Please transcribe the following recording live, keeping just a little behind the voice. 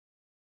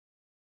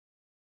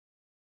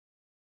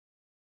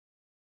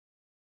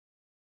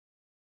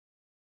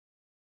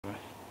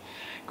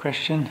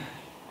question?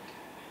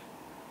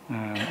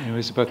 It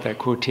was about that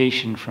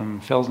quotation from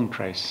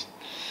Feldenkrais.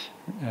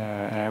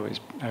 I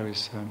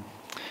was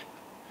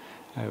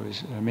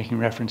making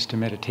reference to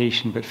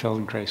meditation, but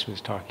Feldenkrais was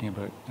talking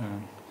about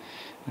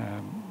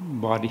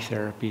body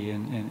therapy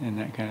and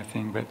that kind of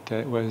thing. But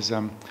it was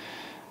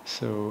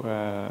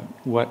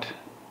what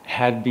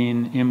had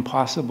been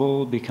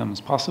impossible becomes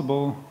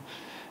possible.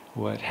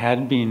 What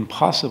had been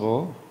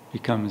possible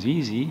becomes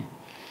easy,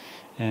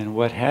 and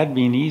what had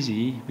been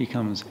easy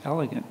becomes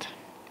elegant.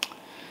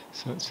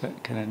 So it's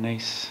that kind of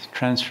nice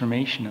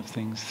transformation of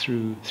things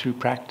through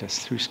practice,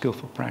 through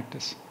skillful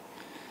practice.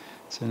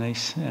 It's a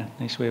nice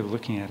way of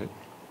looking at it.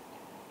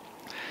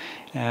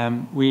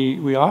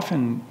 We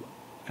often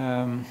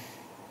one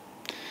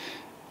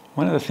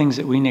of the things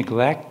that we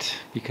neglect,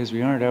 because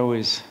we aren't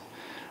always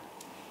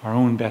our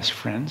own best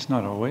friends,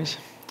 not always,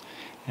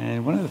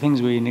 and one of the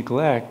things we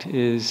neglect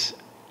is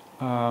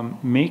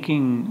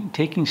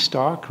taking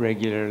stock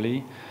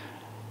regularly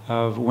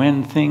of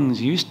when things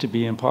used to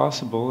be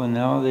impossible and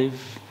now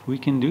we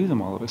can do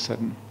them all of a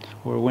sudden,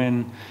 or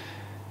when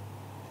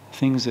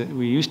things that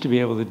we used to be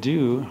able to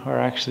do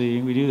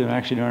we do them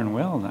actually darn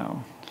well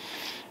now,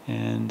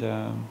 and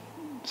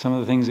some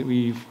of the things that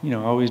we've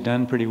always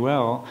done pretty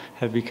well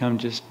have become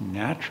just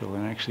natural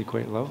and actually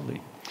quite lovely.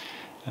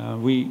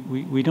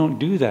 We don't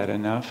do that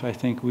enough. I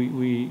think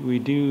we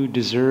do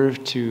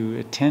deserve to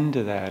attend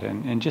to that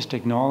and just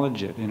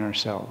acknowledge it in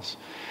ourselves.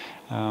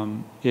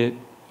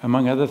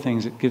 Among other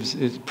things,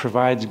 it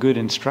provides good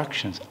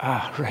instructions.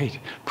 Right,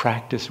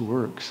 practice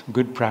works.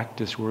 Good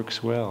practice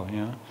works well.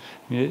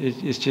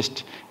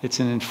 It's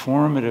an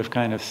informative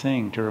kind of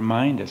thing to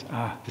remind us,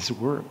 this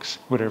works,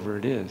 whatever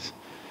it is.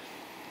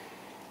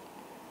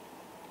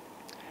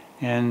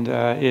 And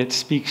it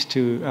speaks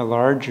to a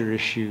larger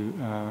issue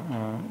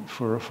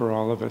for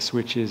all of us,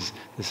 which is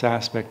this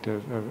aspect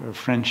of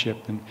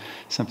friendship, and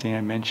something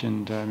I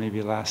mentioned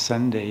maybe last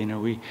Sunday.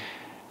 We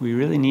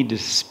really need to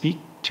speak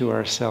to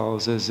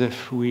ourselves as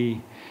if we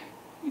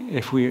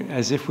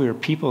were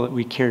people that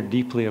we care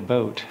deeply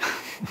about.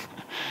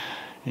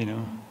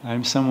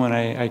 I'm someone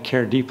I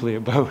care deeply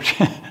about.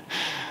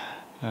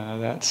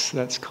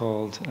 That's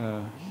called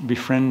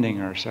befriending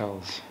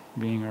ourselves,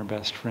 being our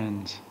best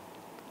friends.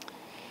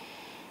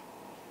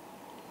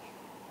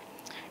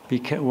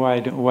 Why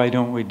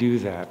don't we do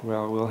that?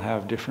 Well, we'll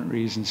have different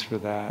reasons for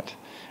that.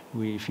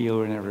 We feel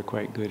we're never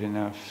quite good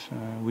enough.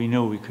 We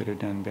know we could have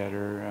done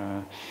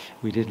better.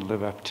 We didn't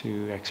live up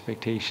to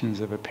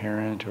expectations of a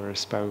parent or a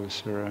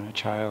spouse or a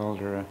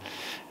child or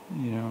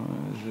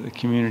the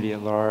community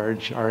at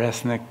large, our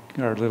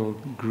little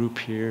group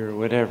here, or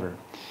whatever.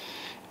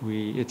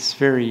 It's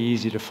very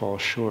easy to fall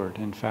short.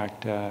 In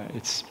fact,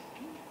 it's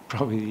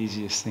probably the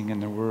easiest thing in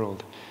the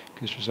world,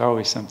 because there's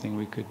always something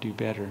we could do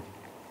better.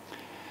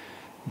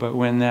 But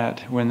when that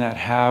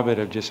habit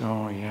of just,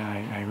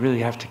 I really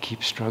have to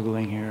keep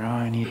struggling here,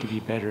 I need to be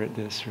better at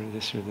this or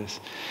this or this,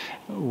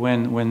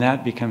 when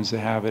that becomes the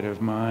habit of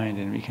mind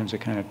and becomes a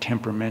kind of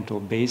temperamental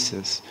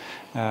basis,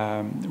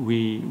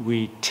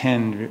 we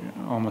tend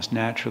almost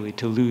naturally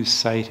to lose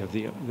sight of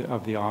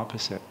the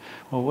opposite.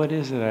 Well, what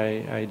is it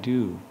I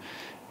do?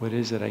 What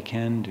is it I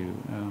can do?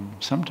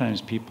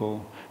 Sometimes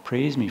people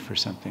praise me for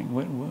something.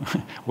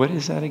 What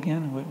is that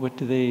again? What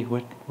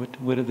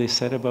have they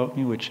said about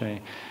me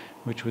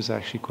which was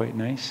actually quite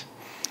nice?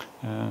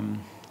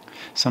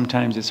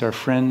 Sometimes it's our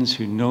friends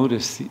who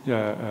notice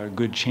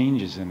good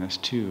changes in us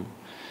too.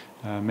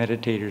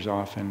 Meditators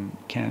often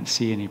can't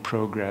see any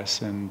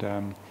progress,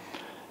 and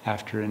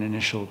after an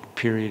initial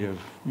period of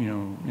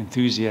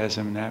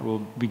enthusiasm, that will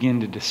begin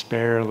to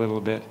despair a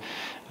little bit.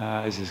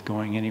 Is this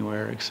going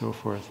anywhere, and so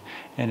forth?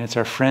 And it's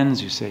our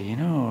friends who say,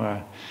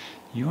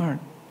 you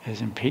aren't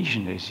as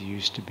impatient as you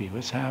used to be.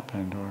 What's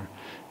happened? Or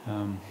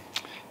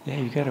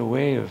you've got a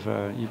way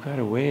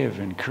of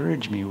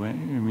encouraging me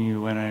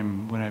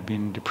when I've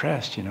been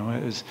depressed. It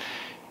was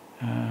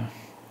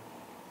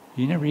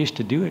you never used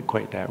to do it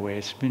quite that way.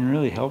 It's been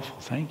really helpful.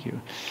 Thank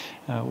you.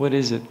 What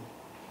is it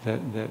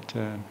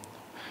that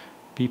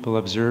people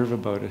observe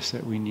about us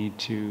that we need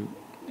to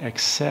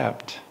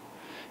accept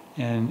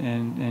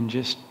and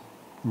just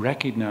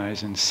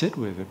recognize and sit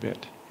with a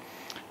bit,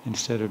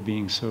 instead of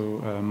being so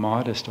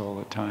modest all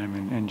the time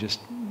and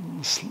just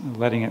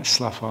letting it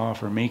slough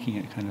off, or making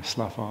it kind of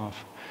slough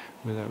off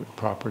without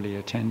properly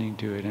attending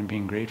to it and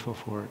being grateful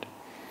for it.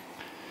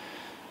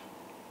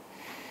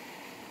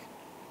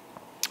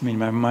 I mean,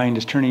 my mind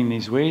is turning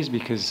these ways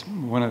because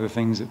one of the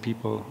things that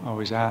people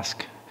always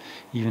ask,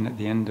 even at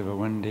the end of a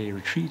one-day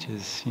retreat,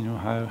 is,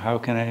 how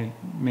can I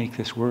make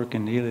this work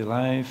in daily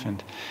life?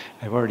 And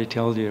I've already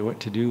told you what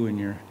to do when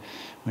your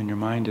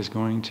mind is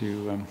going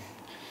to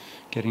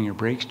getting your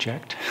brakes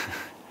checked,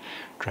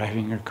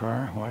 driving your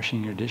car,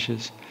 washing your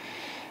dishes.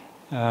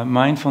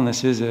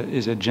 Mindfulness is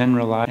a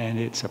general, and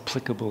it's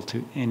applicable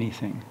to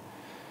anything.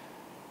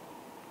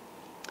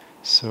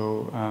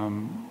 So,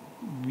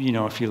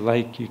 if you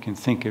like, you can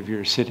think of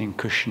your sitting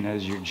cushion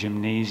as your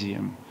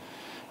gymnasium.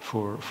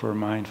 for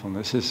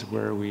mindfulness. This is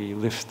where we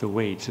lift the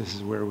weights. This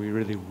is where we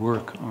really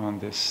work on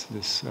this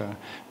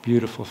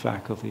beautiful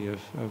faculty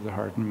of the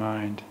heart and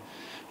mind,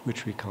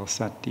 which we call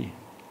sati.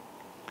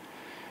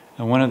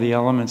 And one of the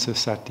elements of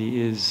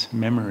sati is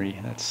memory.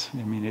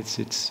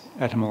 Its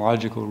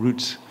etymological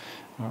roots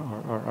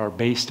are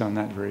based on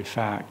that very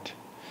fact.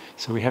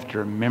 So we have to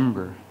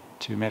remember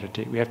to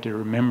meditate. We have to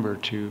remember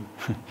to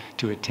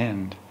to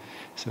attend.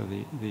 So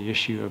the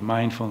issue of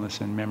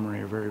mindfulness and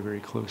memory are very, very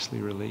closely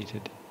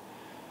related.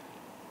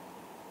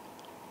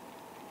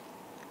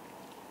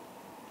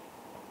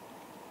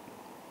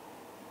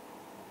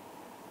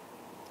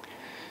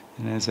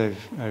 And as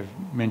I've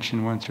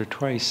mentioned once or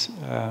twice,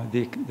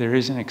 there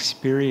is an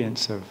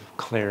experience of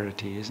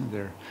clarity, isn't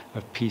there?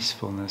 Of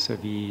peacefulness,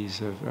 of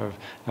ease,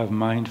 of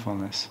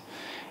mindfulness.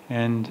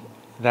 And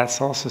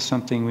that's also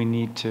something we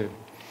need to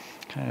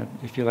kind of,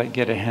 if you like,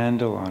 get a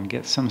handle on,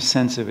 get some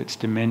sense of its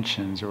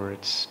dimensions or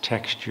its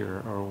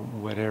texture or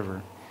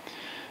whatever.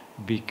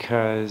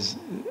 Because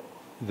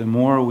the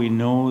more we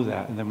know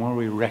that, the more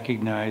we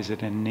recognize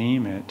it and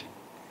name it,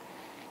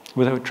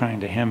 without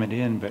trying to hem it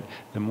in, but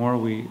the more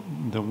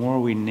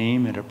we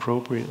name it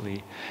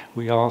appropriately,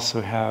 we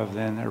also have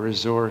then a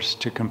resource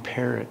to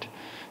compare it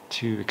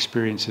to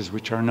experiences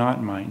which are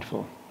not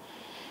mindful.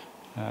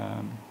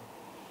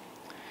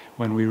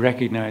 When we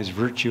recognize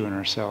virtue in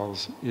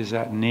ourselves, is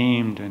that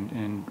named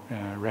and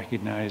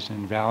recognized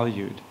and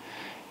valued?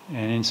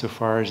 And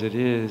insofar as it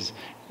is,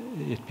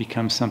 it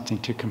becomes something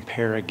to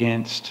compare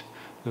against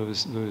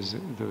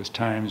those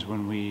times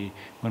when we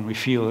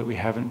feel that we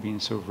haven't been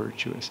so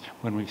virtuous,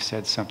 when we've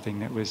said something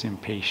that was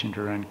impatient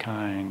or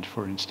unkind,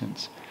 for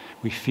instance.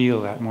 We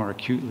feel that more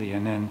acutely,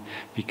 and then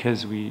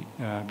because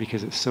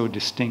it's so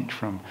distinct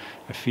from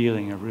a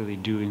feeling of really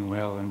doing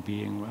well and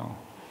being well.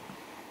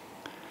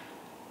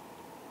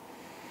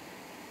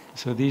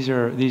 So these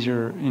are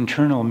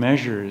internal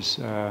measures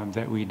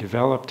that we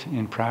developed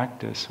in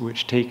practice,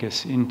 which take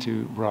us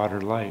into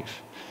broader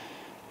life.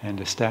 And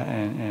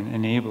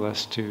enable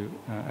us to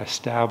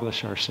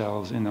establish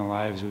ourselves in the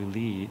lives we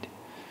lead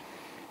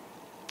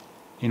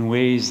in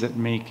ways that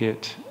make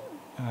it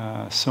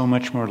so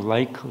much more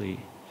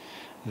likely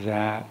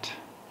that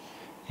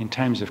in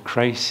times of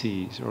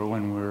crises or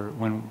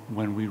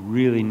when we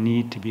really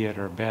need to be at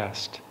our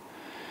best,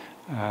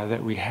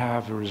 that we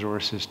have the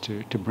resources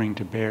to bring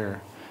to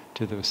bear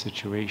to those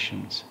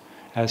situations.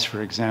 As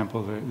for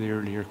example, the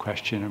earlier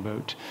question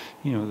about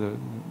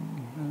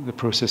the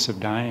process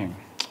of dying.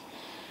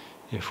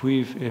 If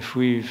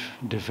we've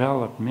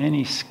developed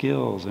many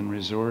skills and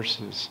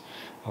resources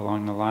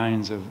along the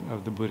lines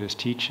of the Buddha's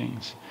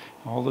teachings,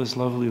 all those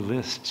lovely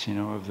lists,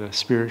 of the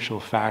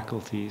spiritual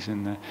faculties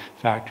and the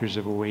factors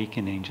of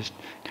awakening, just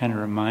kind of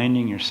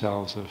reminding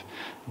yourselves of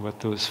what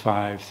those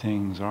 5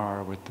 things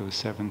are, what those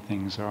 7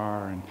 things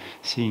are, and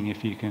seeing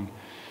if you can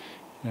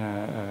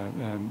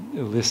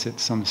elicit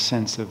some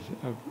sense of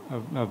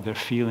their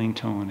feeling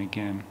tone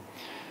again.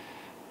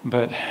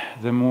 But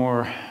the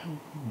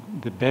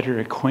better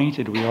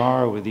acquainted we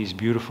are with these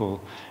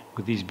beautiful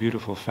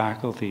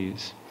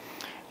faculties,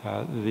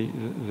 the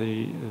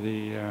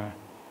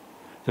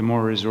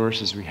more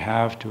resources we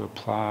have to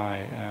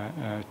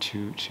apply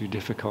to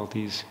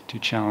difficulties, to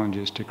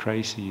challenges, to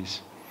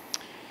crises,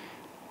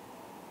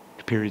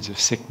 to periods of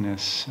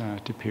sickness,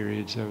 to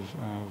periods of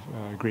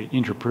great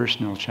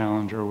interpersonal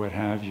challenge or what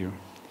have you.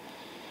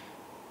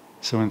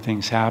 So when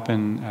things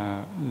happen,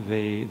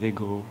 they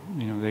go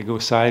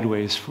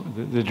sideways.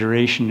 The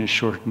duration is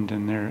shortened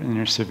and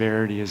their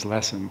severity is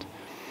lessened.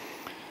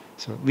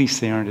 So at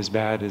least they aren't as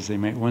bad as they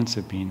might once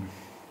have been.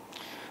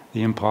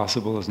 The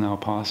impossible is now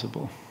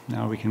possible.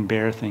 Now we can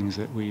bear things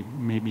that we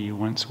maybe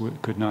once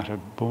could not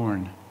have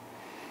borne.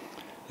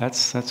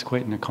 That's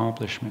quite an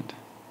accomplishment.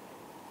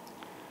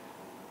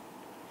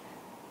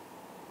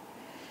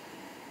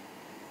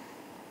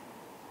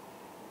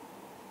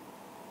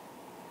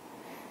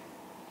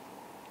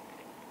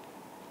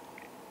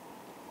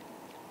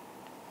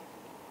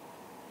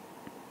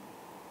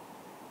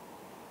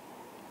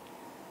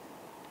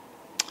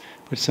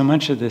 But so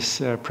much of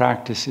this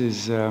practice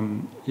is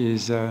in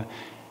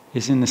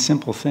the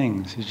simple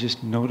things. It's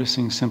just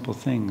noticing simple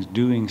things,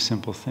 doing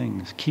simple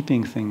things,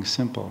 keeping things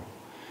simple.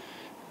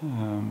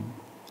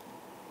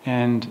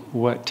 And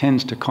what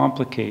tends to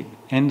complicate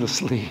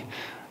endlessly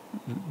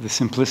the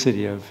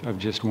simplicity of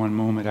just one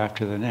moment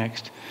after the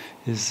next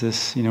is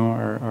this,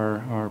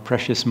 our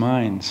precious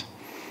minds,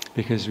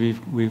 because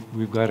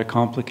we've got to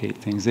complicate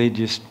things. They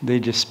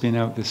just spin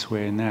out this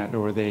way and that,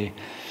 or they.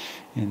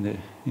 In the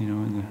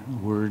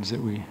words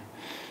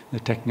the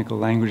technical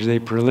language, they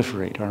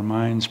proliferate. Our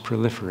minds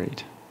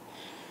proliferate.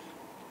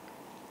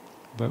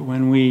 But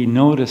when we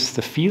notice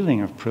the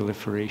feeling of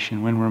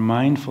proliferation, when we're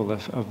mindful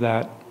of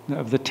that,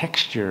 of the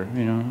texture,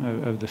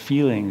 of the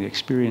feeling, the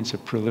experience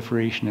of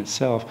proliferation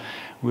itself,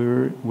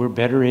 we're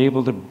better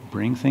able to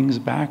bring things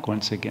back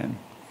once again.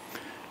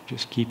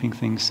 Just keeping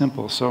things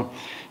simple. So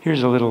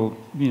here's a little,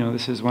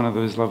 this is one of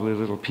those lovely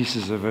little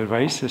pieces of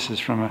advice. This is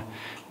from a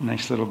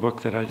nice little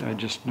book that I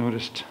just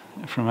noticed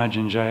from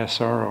Ajahn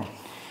Sona.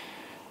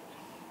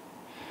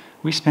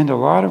 We spend a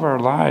lot of our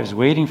lives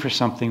waiting for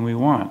something we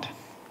want.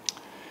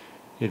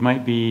 It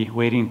might be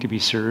waiting to be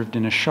served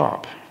in a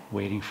shop,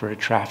 waiting for a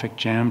traffic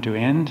jam to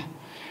end,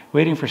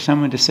 waiting for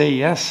someone to say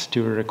yes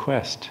to a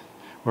request,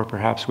 or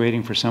perhaps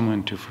waiting for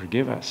someone to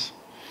forgive us.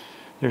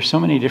 There are so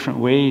many different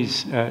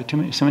ways,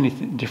 so many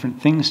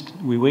different things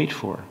we wait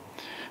for.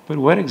 But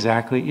what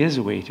exactly is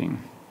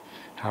waiting?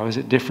 How is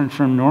it different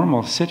from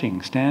normal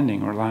sitting,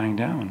 standing, or lying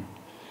down?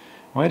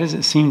 Why does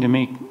it seem to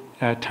make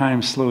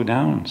time slow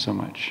down so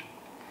much?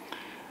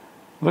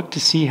 Look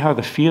to see how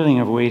the feeling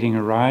of waiting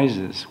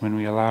arises when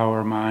we allow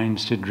our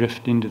minds to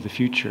drift into the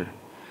future.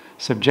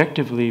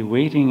 Subjectively,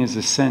 waiting is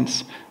the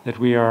sense that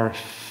we are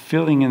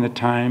filling in the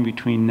time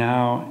between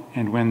now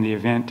and when the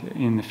event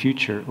in the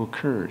future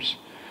occurs.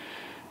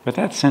 But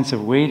that sense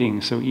of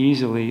waiting so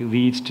easily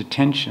leads to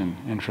tension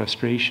and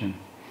frustration.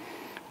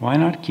 Why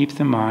not keep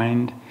the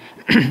mind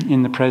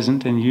in the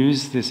present and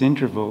use this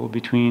interval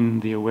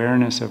between the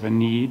awareness of a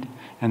need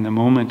and the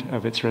moment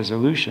of its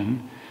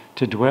resolution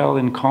to dwell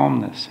in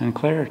calmness and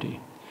clarity?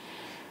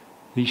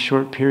 These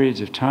short periods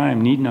of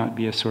time need not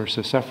be a source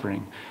of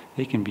suffering.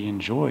 They can be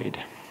enjoyed.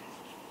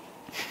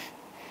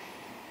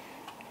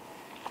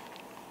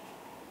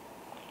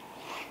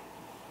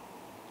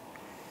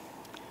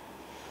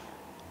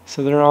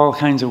 So there are all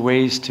kinds of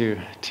ways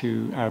to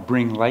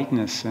bring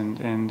lightness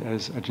and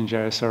as Ajahn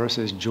Pavaro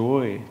says,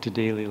 joy to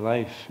daily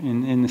life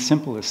in the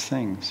simplest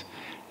things.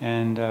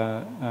 And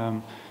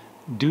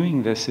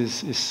doing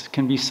this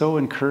can be so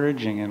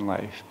encouraging in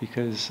life,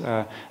 because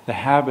the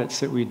habits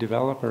that we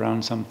develop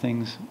around some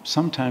things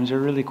sometimes are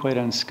really quite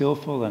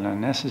unskillful and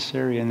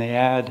unnecessary, and they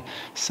add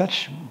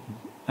such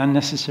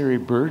unnecessary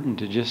burden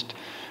to just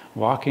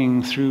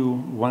walking through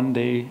one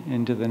day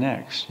into the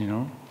next, you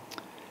know.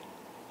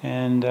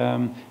 And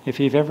if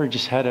you've ever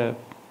just had a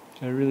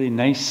really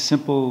nice,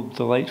 simple,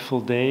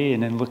 delightful day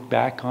and then looked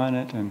back on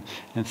it and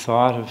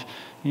thought of,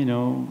 you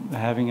know,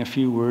 having a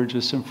few words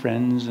with some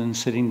friends and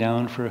sitting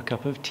down for a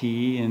cup of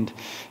tea and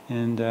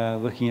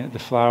looking at the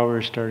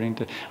flowers starting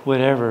to,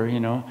 whatever, you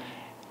know.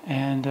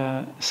 And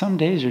some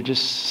days are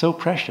just so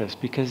precious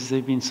because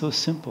they've been so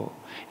simple.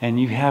 And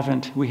we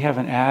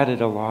haven't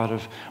added a lot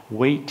of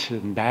weight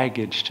and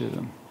baggage to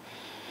them.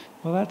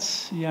 Well,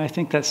 I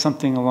think that's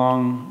something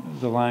along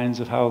the lines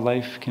of how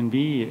life can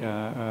be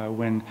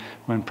when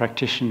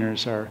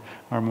practitioners are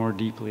more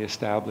deeply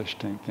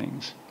established in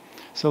things.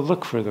 So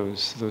look for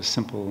those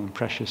simple and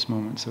precious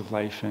moments of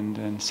life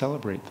and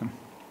celebrate them.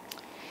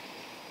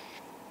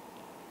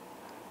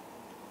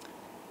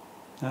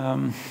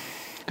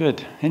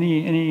 Good.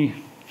 Any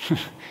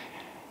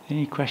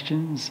any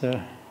questions?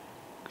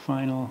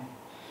 Final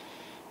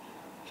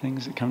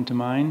things that come to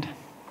mind?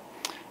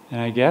 And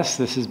I guess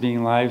this is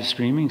being live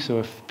streaming, so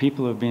if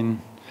people have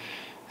been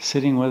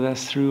sitting with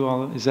us through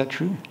all of, is that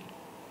true?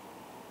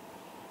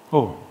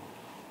 Oh,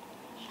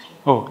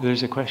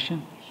 there's a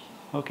question?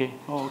 Okay,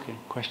 okay.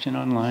 Question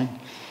online.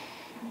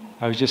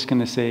 I was just going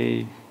to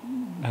say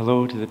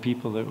hello to the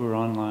people that were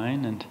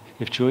online, and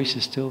if Joyce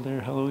is still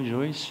there, hello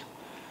Joyce.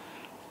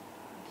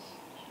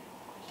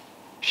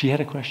 She had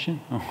a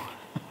question? Oh.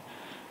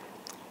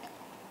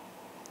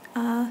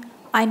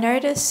 I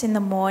notice in the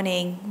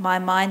morning my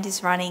mind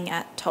is running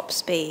at top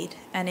speed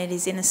and it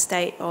is in a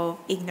state of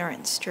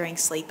ignorance during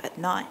sleep at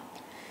night.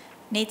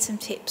 Need some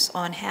tips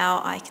on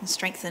how I can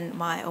strengthen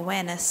my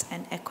awareness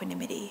and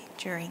equanimity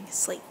during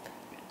sleep.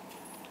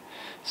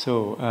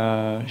 So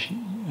the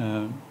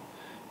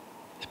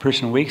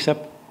person wakes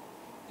up,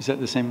 is that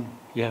the same?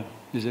 Yeah.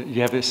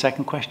 You have a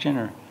second question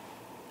or?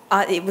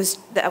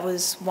 That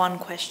was one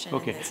question.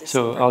 Okay,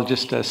 so I'll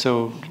just,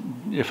 so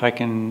if I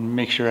can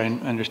make sure I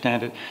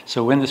understand it.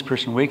 So when this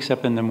person wakes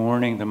up in the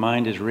morning, the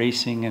mind is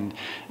racing and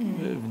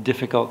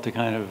difficult to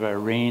kind of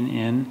rein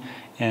in,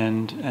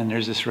 and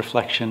there's this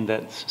reflection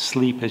that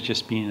sleep has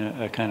just been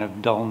a kind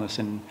of dullness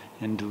and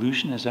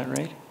delusion, is that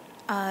right?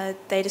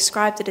 They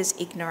described it as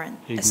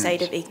ignorance, a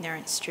state of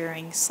ignorance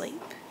during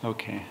sleep.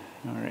 Okay,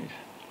 all right.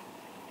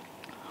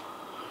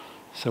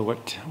 So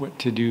what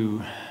to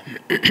do?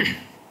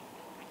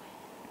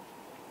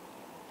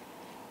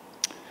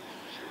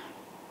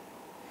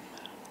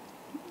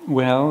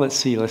 Well, let's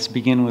see. Let's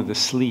begin with the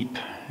sleep,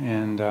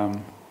 and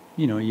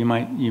you know, you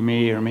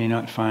may or may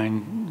not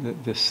find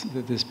that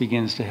this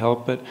begins to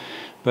help, but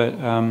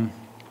it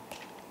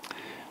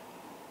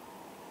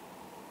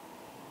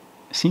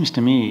seems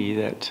to me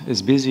that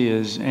as busy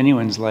as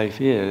anyone's life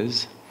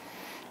is,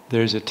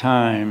 there's a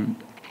time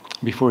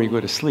before you go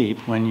to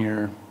sleep when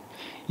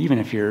even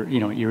if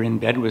you're in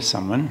bed with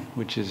someone,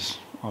 which is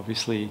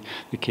obviously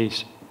the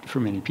case for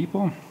many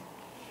people.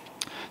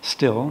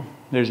 Still,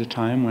 there's a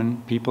time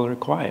when people are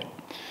quiet.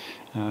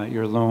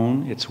 You're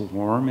alone, it's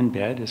warm in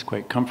bed, it's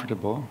quite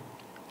comfortable.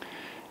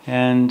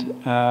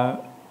 And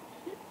the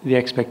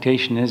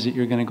expectation is that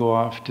you're going to go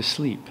off to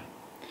sleep.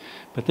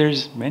 But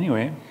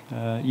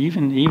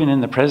even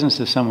in the presence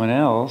of someone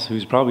else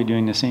who's probably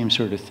doing the same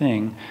sort of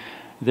thing,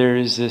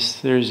 there's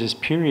this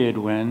period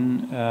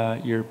when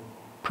you're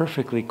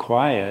perfectly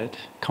quiet,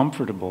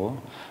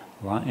 comfortable,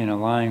 in a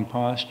lying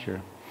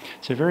posture.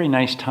 It's a very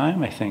nice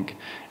time, I think.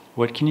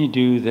 what can you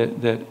do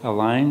that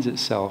aligns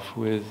itself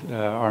with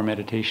our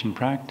meditation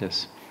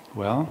practice?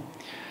 Well,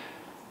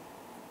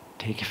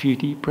 take a few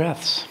deep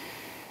breaths.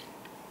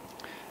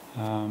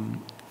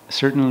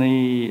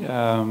 Certainly,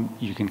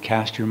 you can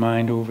cast your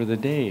mind over the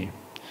day.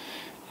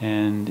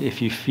 And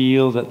if you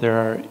feel that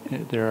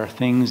there are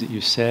things that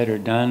you said or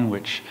done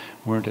which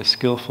weren't as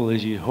skillful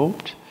as you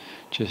hoped,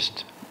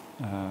 just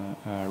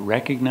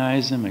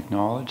recognize them,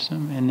 acknowledge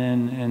them, and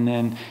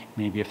then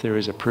maybe if there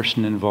is a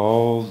person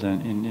involved,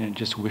 and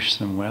just wish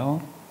them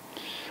well.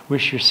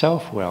 Wish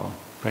yourself well.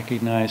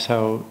 Recognize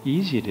how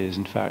easy it is,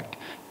 in fact,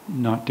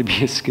 not to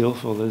be as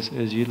skillful as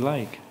you'd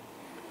like.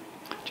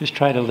 Just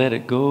try to let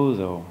it go,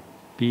 though.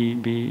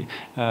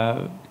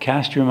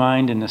 Cast your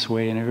mind in this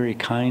way, in a very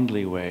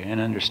kindly way,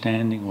 an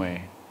understanding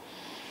way.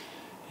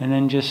 And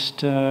then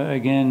just,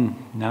 again,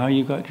 now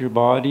you've got your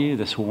body,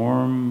 this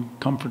warm,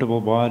 comfortable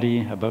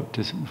body, about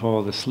to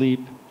fall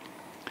asleep.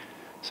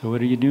 So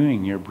what are you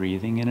doing? You're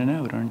breathing in and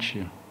out, aren't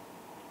you?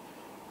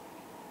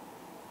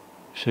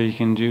 So you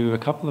can do a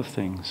couple of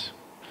things.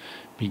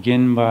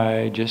 Begin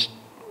by just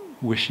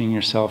wishing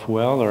yourself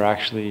well, or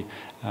actually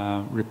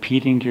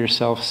repeating to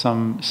yourself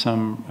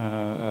some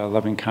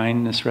loving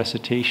kindness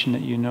recitation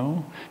that you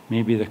know.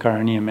 Maybe the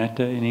Karaniya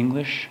Metta in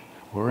English,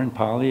 or in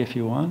Pali if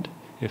you want,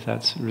 if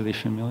that's really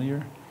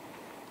familiar.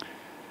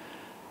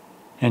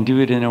 And do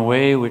it in a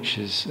way which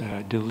is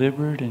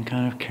deliberate and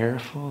kind of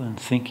careful, and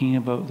thinking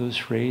about those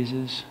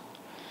phrases,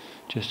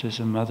 just as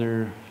a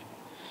mother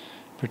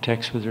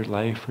protects with her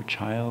life her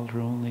child,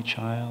 her only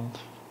child,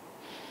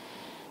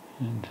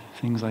 and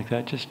things like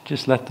that.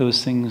 Just let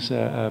those things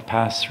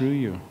pass through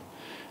you.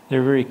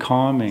 They're very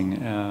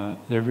calming.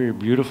 They're very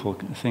beautiful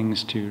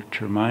things to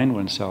remind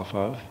oneself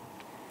of.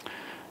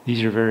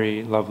 These are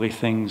very lovely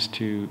things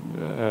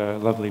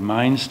lovely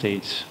mind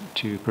states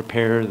to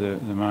prepare the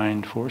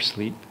mind for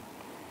sleep.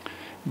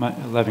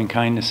 Loving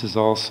kindness it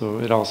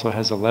also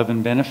has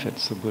 11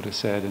 benefits, the Buddha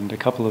said, and a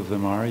couple of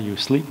them are: you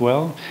sleep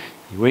well,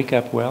 you wake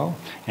up well,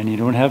 and you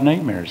don't have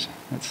nightmares.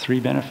 That's 3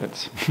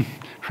 benefits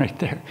right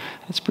there.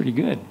 That's pretty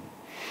good.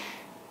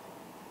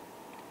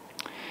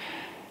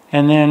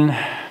 And then,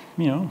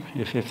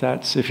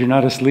 if you're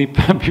not asleep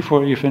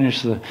before you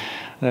finish that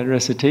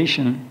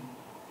recitation,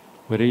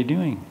 what are you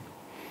doing?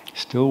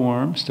 Still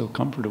warm, still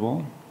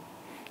comfortable,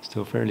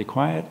 still fairly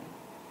quiet.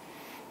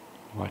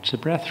 Watch the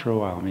breath for a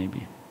while,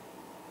 maybe.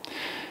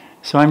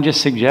 So I'm just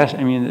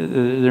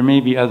suggesting, there may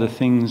be other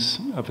things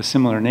of a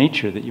similar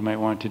nature that you might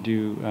want to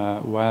do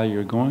while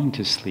you're going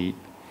to sleep,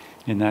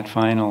 in that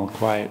final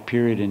quiet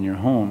period in your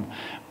home.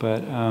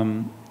 But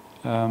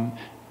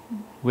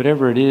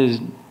whatever it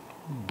is,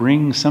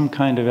 bring some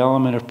kind of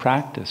element of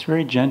practice,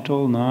 very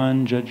gentle,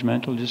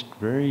 non-judgmental, just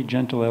very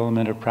gentle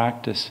element of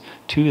practice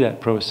to that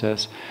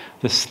process.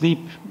 The sleep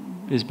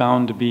is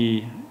bound to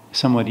be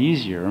somewhat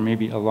easier, or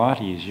maybe a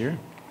lot easier.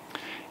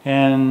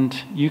 And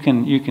you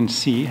can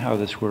see how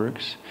this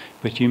works,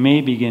 but you may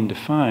begin to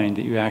find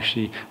that you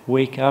actually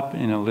wake up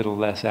in a little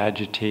less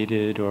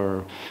agitated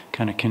or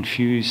kind of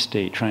confused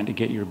state, trying to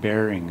get your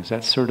bearings.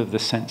 That's sort of the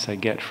sense I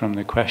get from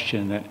the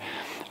question, that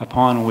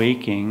upon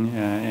waking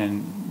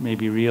and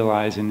maybe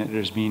realizing that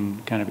there's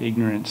been kind of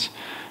ignorance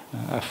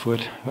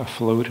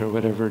afloat or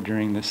whatever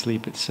during the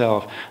sleep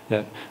itself,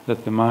 that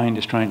the mind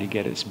is trying to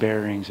get its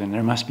bearings, and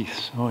there must be,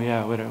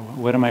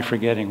 what am I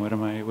forgetting? What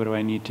do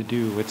I need to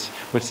do?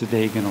 What's the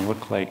day going to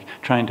look like?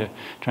 Trying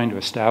to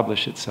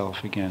establish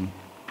itself again.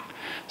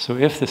 So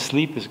if the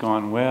sleep has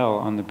gone well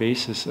on the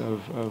basis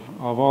of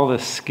all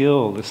this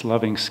skill, this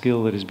loving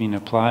skill that has been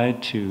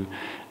applied to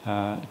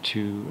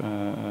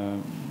the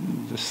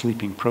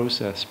sleeping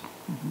process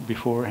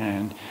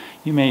beforehand,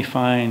 you may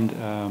find,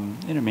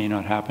 and it may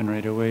not happen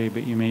right away,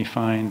 but you may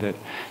find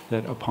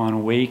that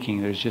upon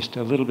waking there's just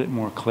a little bit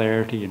more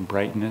clarity and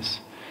brightness,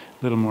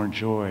 a little more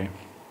joy.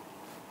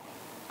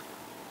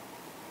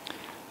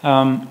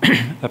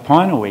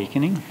 Upon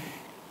awakening,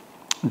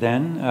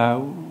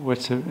 then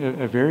what's a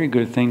very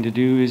good thing to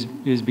do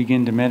is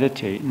begin to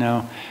meditate.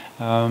 Now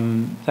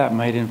that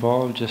might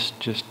involve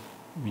just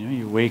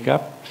you wake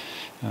up,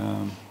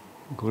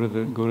 go to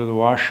the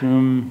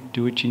washroom,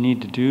 do what you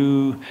need to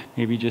do,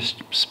 maybe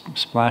just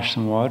splash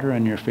some water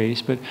on your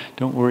face, but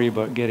don't worry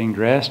about getting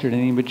dressed or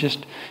anything, but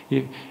just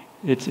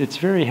it's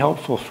very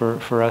helpful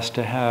for us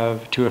to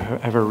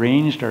have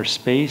arranged our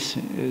space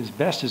as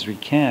best as we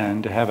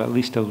can, to have at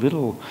least a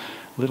little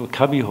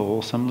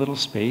cubbyhole, some little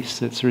space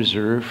that's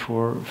reserved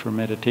for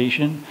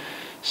meditation.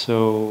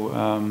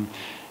 So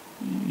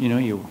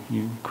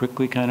you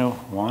quickly kind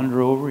of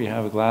wander over, you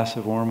have a glass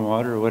of warm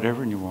water or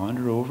whatever, and you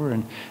wander over,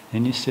 and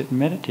then you sit and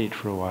meditate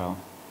for a while.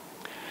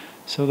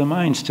 So the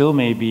mind still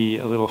may be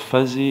a little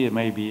fuzzy, it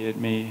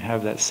may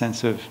have that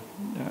sense of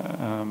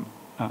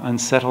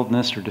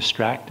unsettledness or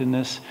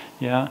distractedness,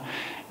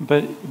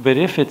 but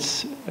if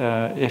it's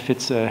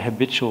a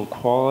habitual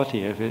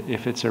quality,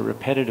 if it's a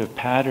repetitive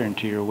pattern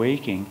to your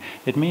waking,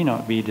 it may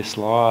not be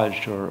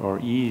dislodged or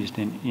eased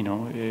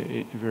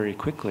very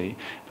quickly,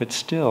 but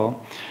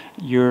still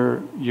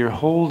you're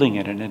holding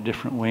it in a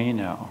different way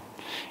now.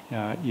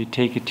 You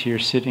take it to your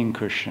sitting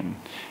cushion.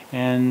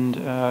 And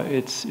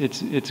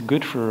it's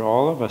good for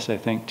all of us, I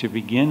think, to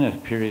begin a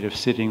period of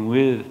sitting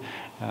with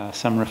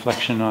some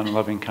reflection on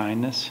loving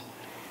kindness,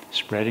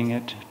 spreading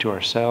it to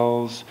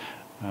ourselves,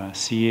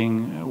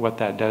 seeing what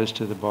that does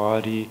to the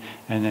body,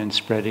 and then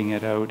spreading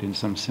it out in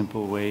some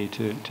simple way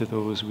to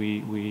those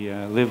we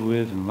live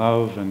with and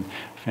love, and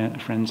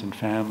friends and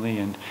family,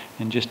 and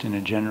just in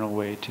a general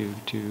way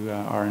to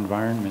our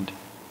environment.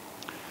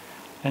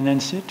 And then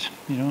sit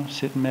in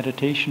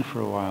meditation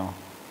for a while.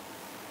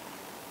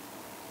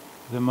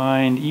 The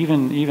mind,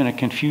 even a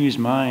confused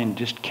mind,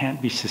 just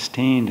can't be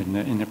sustained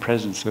in the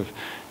presence of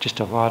just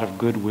a lot of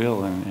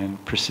goodwill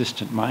and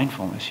persistent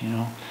mindfulness,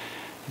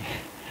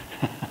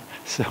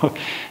 So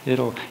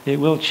it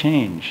will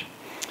change.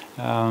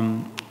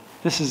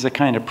 This is a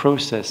kind of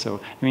process.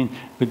 So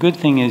the good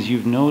thing is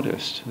you've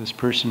noticed. This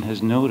person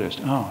has noticed.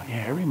 Oh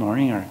yeah, every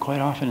morning, or quite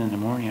often in the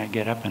morning, I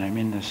get up and I'm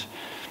in this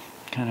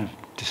kind of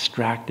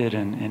distracted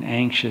and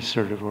anxious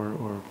sort of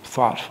or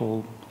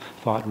thoughtful,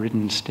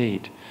 thought-ridden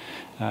state.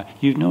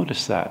 You've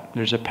noticed that.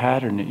 There's a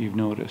pattern that you've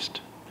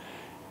noticed.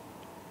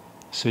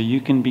 So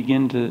you can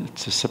begin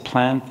to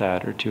supplant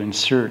that or to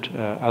insert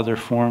other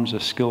forms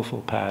of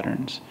skillful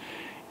patterns.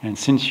 And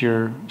since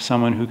you're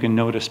someone who can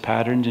notice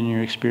patterns in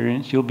your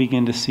experience, you'll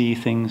begin to see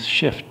things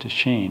shift, to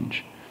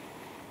change.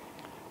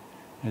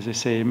 As I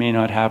say, it may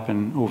not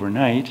happen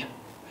overnight,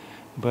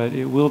 but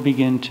it will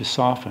begin to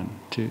soften,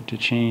 to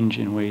change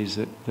in ways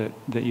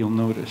that you'll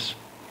notice.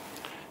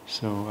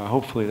 So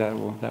hopefully that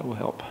will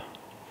help.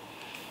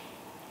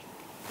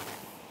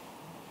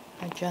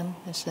 Ajahn,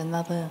 there's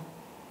another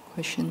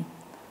question.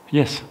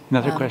 Yes,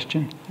 another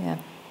question? Yeah.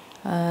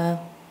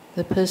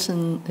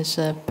 There's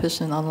a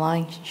person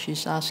online,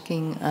 she's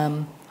asking,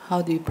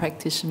 how do you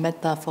practice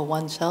metta for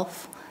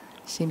oneself?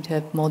 Seem to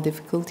have more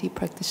difficulty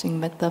practicing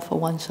metta for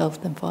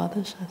oneself than for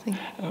others, I think.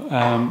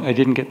 I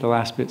didn't get the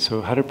last bit,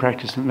 so how to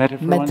practice metta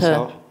for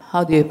oneself?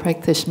 How do you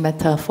practice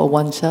metta for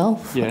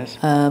oneself? Yes.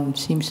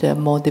 Seems to have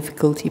more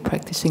difficulty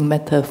practicing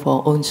metta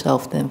for own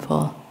self than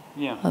for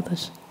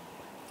others.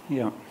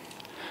 Yeah.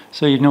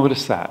 So you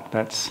notice that.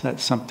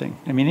 That's something.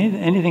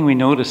 Anything we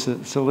notice,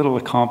 it's a little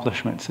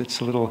accomplishment.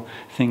 It's a little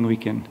thing we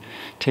can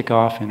tick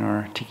off in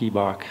our ticky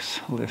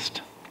box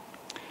list.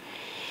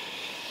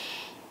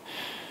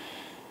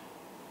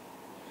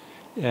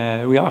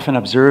 We often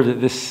observe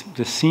that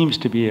this seems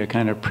to be a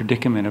kind of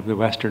predicament of the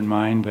Western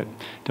mind, but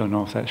don't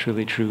know if that's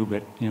really true.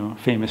 But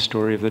famous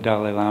story of the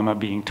Dalai Lama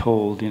being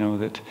told,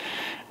 that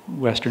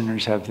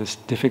Westerners have this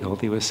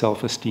difficulty with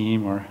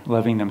self-esteem or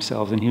loving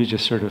themselves, and he was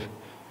just sort of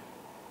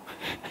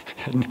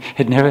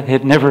had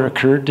never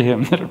occurred to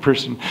him that a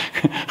person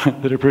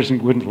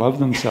wouldn't love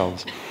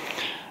themselves.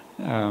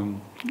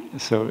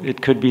 So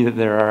it could be that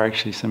there are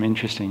actually some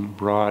interesting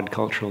broad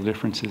cultural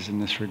differences in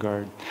this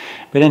regard.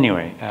 But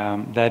anyway,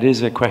 that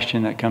is a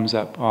question that comes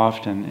up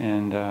often,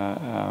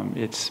 and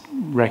it's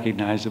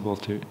recognizable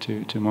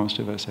to most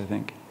of us, I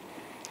think.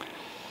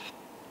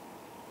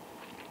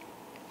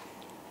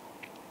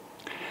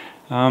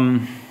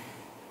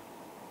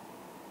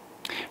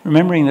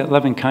 Remembering that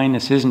loving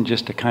kindness isn't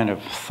just a kind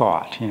of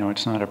thought,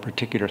 it's not a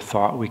particular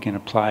thought we can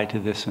apply to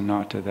this and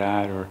not to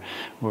that, or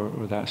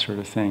that sort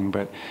of thing.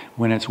 But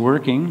when it's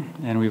working,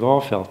 and we've all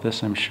felt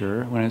this, I'm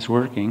sure, when it's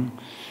working,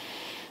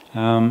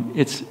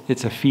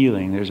 it's a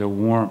feeling. There's a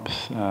warmth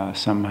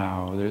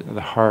somehow.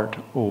 The heart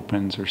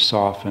opens or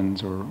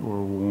softens or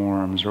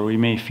warms, or we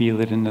may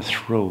feel it in the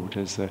throat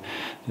as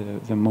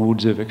the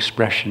modes of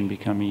expression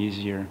become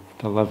easier.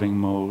 The loving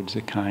modes,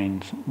 the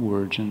kind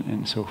words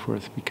and so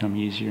forth become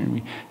easier, and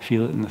we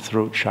feel it in the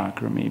throat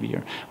chakra maybe,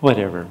 or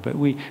whatever. But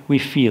we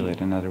feel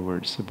it, in other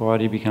words. The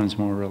body becomes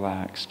more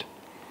relaxed.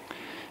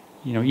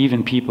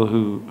 Even people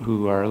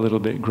who are a little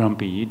bit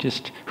grumpy,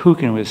 who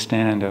can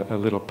withstand a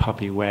little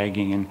puppy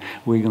wagging and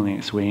wiggling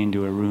its way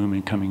into a room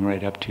and coming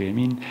right up to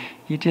you?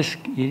 You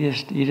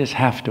just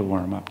have to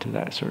warm up to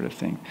that sort of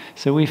thing.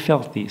 So we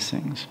felt these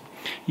things,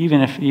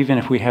 even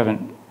if we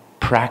haven't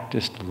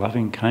practiced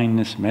loving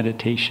kindness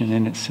meditation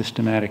in its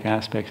systematic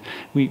aspects.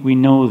 We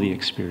know the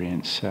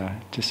experience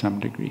to some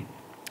degree.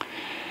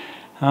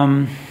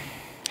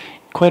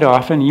 Quite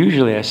often,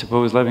 usually, I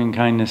suppose, loving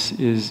kindness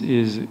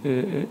is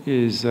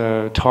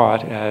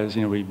taught as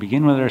we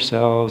begin with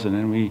ourselves, and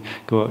then we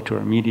go out to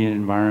our immediate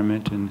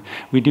environment, and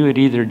we do it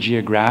either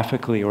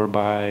geographically or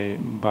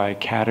by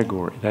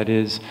category. That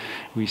is,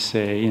 we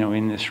say,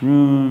 in this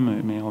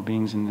room, may all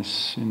beings in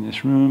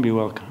this room be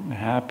welcome,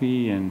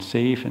 happy and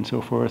safe, and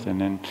so forth,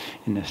 and then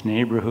in this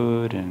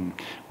neighborhood and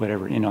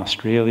whatever in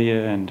Australia,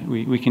 and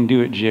we can do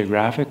it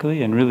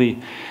geographically, and really.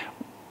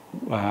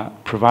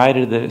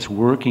 Provided that it's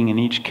working in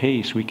each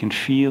case, we can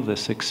feel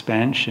this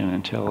expansion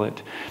until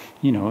it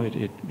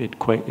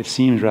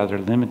seems rather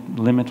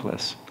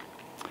limitless.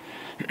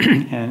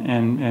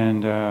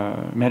 and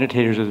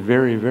meditators with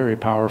very, very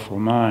powerful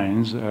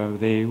minds,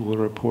 they will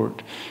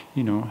report,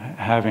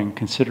 having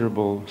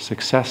considerable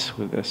success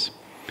with this.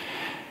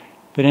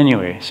 But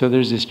anyway, so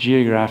there's this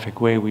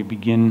geographic way we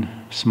begin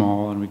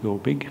small and we go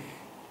big.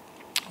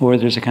 Or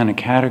there's a kind of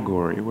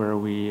category where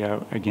we,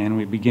 again,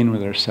 we begin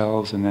with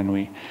ourselves, and then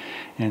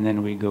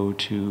we go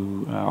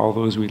to all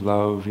those we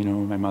love,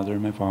 my mother,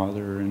 my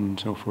father, and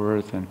so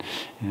forth, and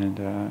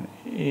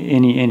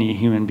any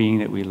human being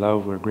that we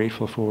love, we're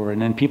grateful for, and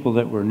then people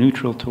that we're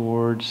neutral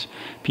towards,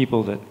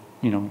 people that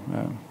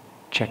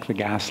check the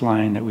gas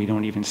line that we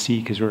don't even see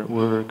because we're at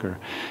work, or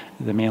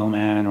the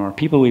mailman, or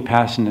people we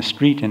pass in the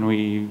street and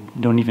we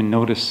don't even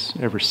notice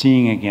ever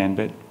seeing again,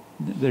 but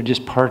they're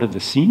just part of the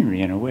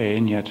scenery in a way,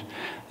 and yet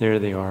there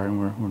they are,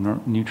 and we're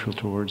not neutral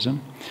towards them.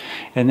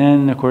 And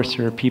then, of course,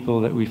 there are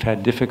people that we've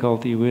had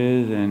difficulty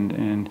with,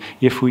 and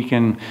if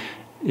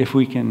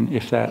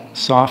that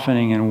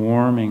softening and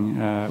warming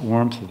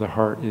warmth of the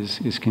heart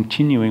is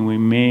continuing, we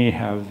may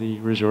have the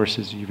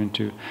resources even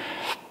to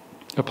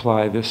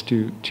apply this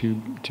to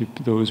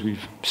those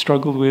we've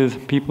struggled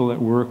with, people at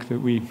work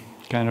that we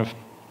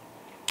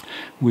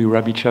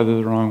rub each other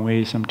the wrong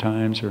way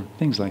sometimes, or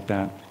things like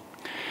that.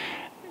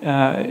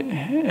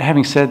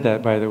 Having said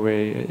that, by the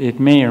way,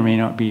 it may or may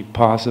not be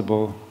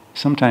possible,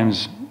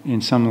 sometimes in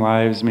some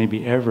lives,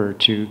 maybe ever,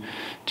 to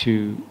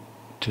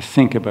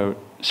think about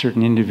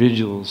certain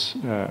individuals,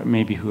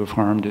 maybe who have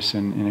harmed us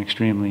in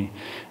extremely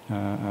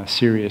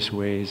serious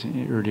ways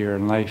earlier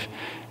in life.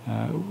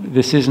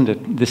 This isn't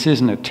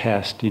a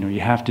test. You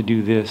have to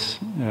do this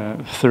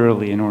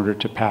thoroughly in order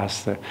to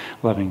pass the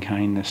loving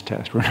kindness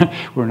test.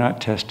 We're not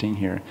testing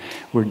here.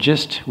 We're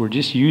just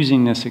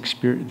using this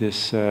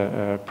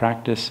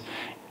practice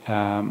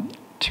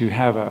to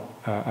have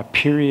a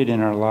period in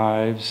our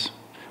lives,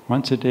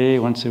 once a day,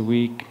 once a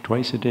week,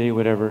 twice a day,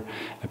 whatever,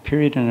 a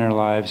period in our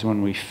lives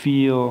when we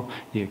feel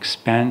the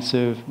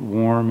expansive,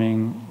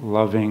 warming,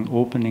 loving,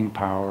 opening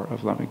power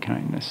of loving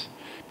kindness.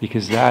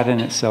 Because that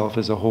in itself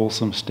is a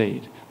wholesome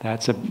state.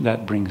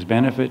 That brings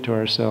benefit to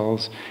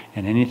ourselves,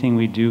 and anything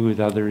we do with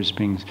others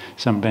brings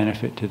some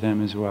benefit to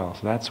them as well.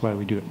 So that's why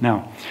we do it.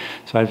 Now,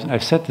 so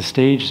I've set the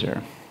stage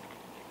there.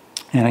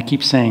 And I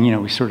keep saying,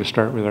 we sort of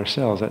start with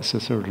ourselves. That's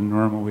the sort of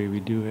normal way we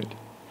do it.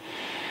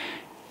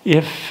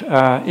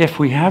 If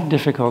we have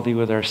difficulty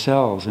with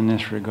ourselves in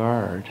this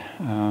regard,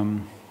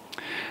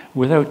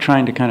 without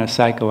trying to kind of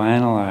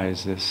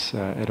psychoanalyze this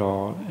at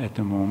all at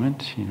the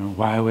moment,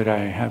 why would I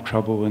have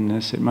trouble in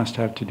this? It must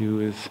have to do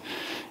with,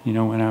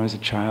 when I was a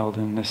child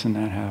and this and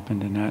that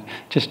happened and that.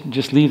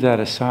 Just leave that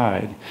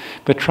aside,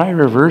 but try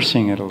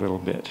reversing it a little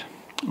bit,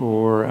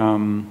 or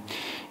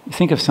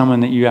think of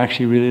someone that you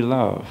actually really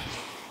love,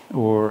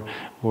 or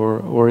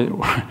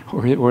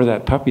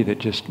that puppy that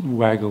just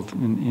waggled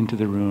into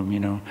the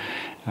room,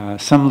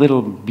 some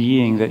little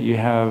being that you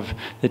have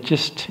that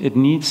it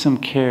needs some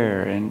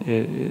care, and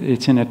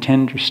it's in a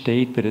tender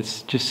state, but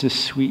it's just this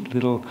sweet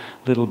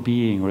little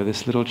being, or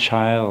this little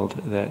child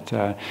that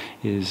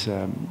is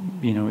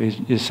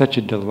such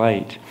a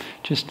delight.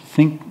 Just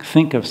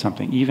think of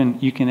something. Even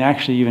you can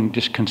actually even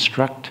just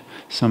construct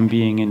some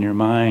being in your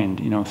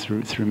mind,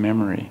 through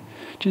memory.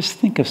 Just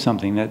think of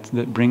something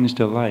that brings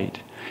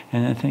delight.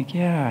 And then think,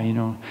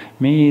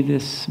 may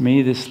this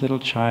little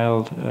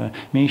child,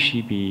 may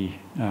she be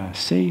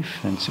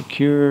safe and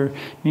secure,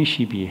 may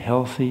she be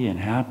healthy and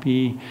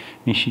happy,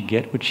 may she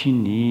get what she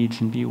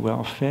needs and be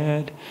well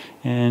fed,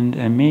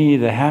 and may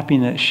the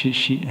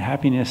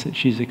happiness that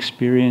she's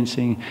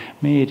experiencing,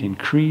 may it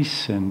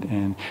increase,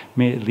 and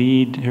may it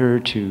lead her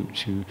to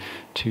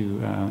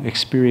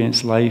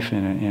experience life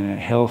in a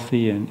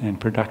healthy and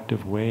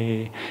productive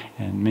way,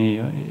 and may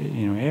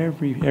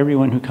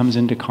everyone who comes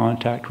into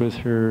contact with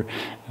her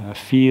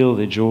feel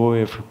the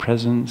joy of her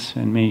presence,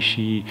 and may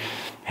she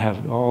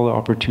have all the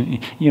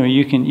opportunity.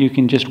 You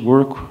can just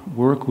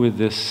work with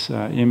this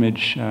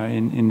image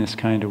in this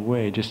kind of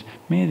way. Just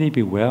may they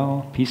be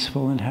well,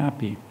 peaceful, and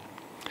happy.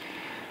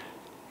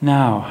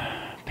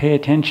 Now, pay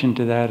attention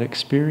to that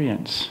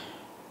experience.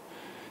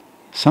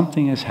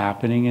 Something is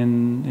happening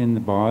in the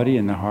body,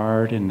 in the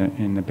heart,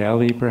 in the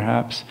belly,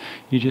 perhaps.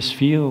 You just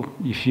feel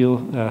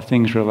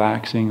things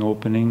relaxing,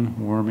 opening,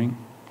 warming.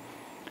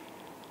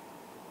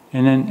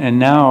 And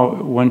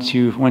now, once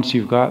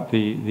you've got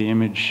the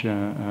image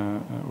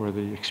or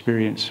the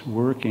experience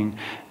working,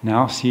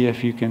 now see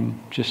if you can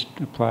just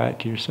apply it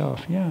to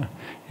yourself. Yeah,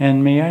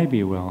 and may I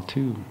be well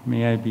too.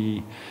 May I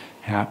be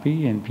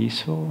happy and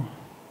peaceful.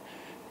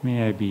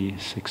 May I be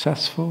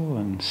successful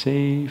and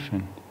safe,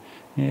 and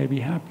may I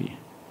be happy.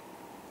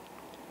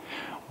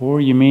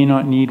 Or you may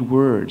not need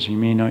words. You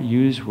may not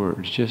use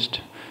words. Just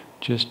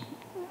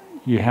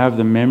you have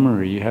the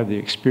memory, you have the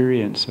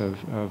experience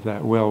of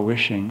that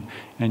well-wishing,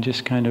 and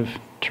just kind of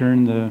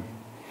turn the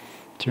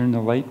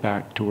light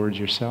back towards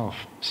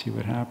yourself. See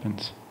what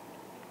happens.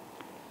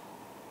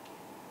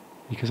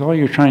 Because all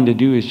you're trying to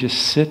do is just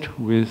sit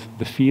with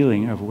the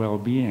feeling of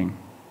well-being.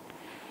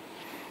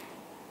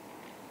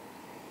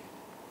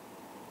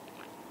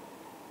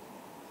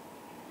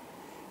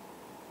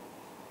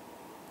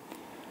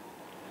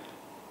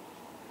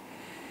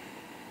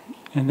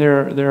 And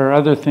there are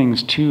other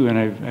things too, and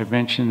I've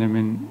mentioned them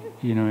in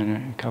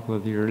a couple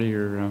of the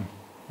earlier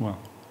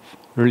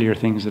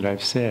things that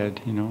I've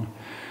said.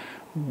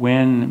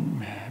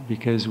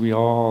 because we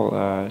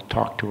all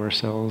talk to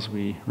ourselves,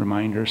 we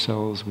remind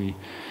ourselves,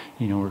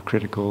 we're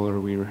critical, or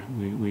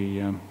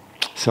we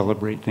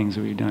celebrate things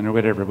that we've done or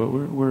whatever. But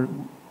we're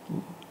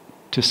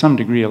to some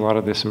degree, a lot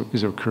of this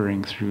is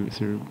occurring through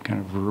kind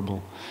of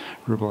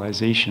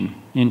verbalization,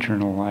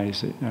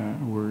 internalized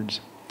words.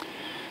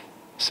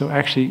 So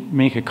actually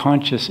make a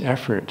conscious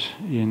effort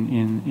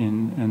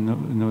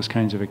in those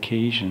kinds of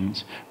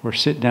occasions, or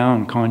sit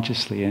down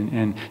consciously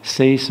and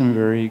say some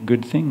very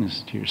good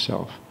things to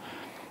yourself,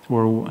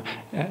 or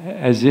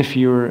as if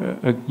you're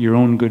your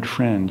own good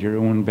friend, your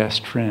own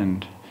best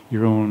friend,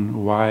 your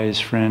own wise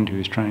friend who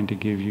is trying to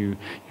give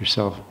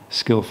yourself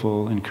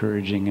skillful,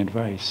 encouraging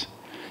advice,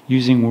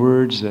 using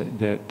words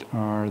that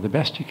are the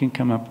best you can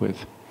come up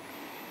with.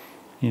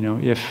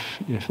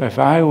 If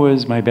I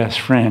was my best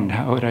friend,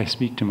 how would I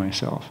speak to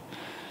myself?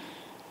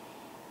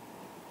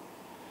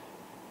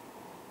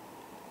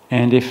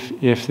 And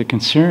if the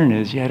concern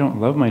is, I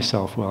don't love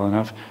myself well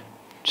enough,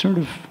 sort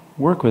of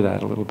work with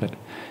that a little bit.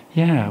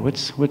 Yeah,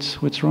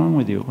 what's wrong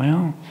with you?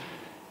 Well,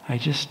 I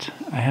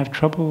have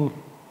trouble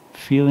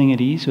feeling at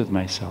ease with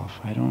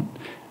myself.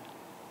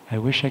 I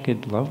wish I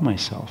could love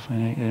myself,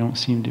 and I don't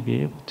seem to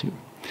be able to.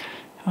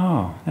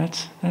 Oh,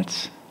 that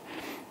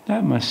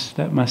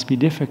must be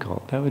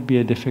difficult. That would be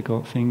a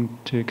difficult thing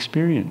to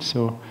experience.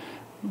 So,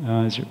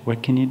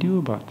 what can you do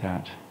about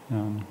that?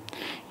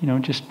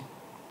 Just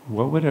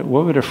what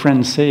would a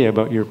friend say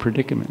about your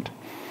predicament?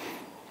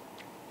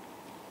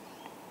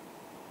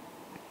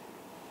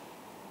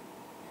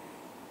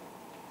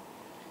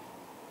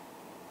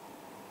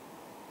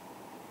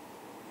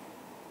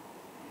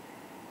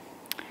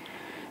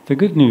 The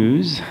good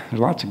news,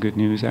 there's lots of good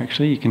news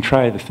actually. You can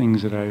try the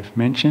things that I've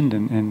mentioned,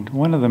 and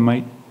one of them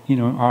might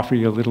offer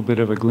you a little bit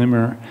of a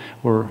glimmer,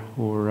 or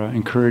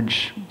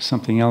encourage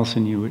something else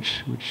in you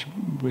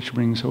which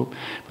brings hope.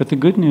 But the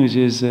good news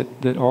is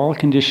that all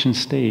conditioned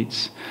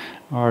states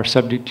are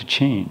subject to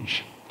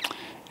change,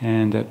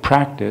 and that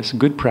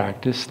good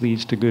practice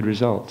leads to good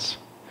results.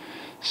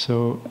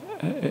 So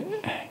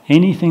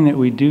anything that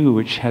we do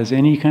which has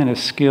any kind of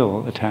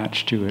skill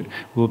attached to it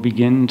will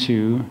begin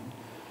to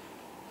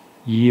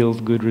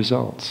yield good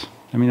results.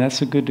 I mean,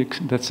 that's a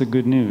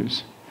good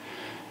news.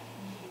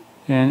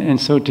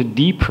 And so to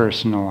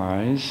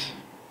depersonalize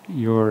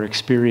your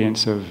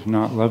experience of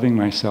not loving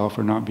myself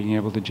or not being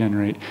able to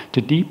generate,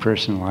 to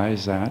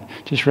depersonalize that,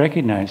 just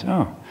recognize,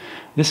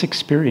 this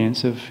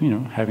experience of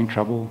having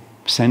trouble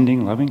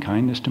sending loving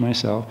kindness to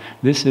myself,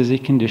 this is a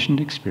conditioned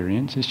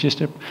experience. It's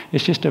just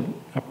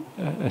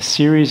a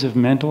series of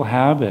mental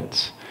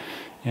habits.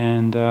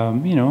 And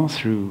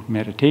through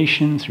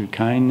meditation, through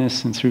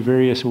kindness, and through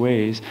various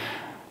ways,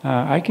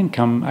 I can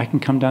come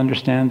to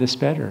understand this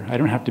better. I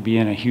don't have to be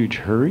in a huge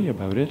hurry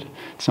about it.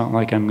 It's not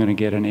like I'm going to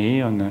get an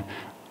A on the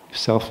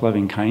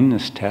self-loving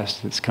kindness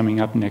test that's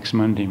coming up next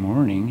Monday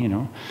morning.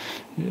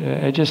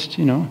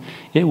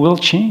 It will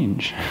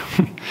change.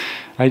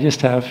 I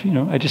just have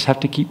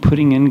to keep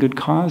putting in good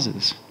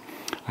causes.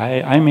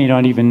 I may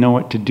not even know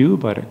what to do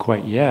about it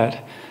quite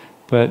yet,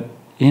 but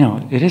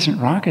it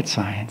isn't rocket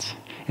science.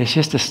 It's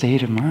just a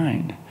state of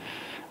mind.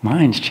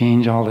 Minds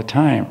change all the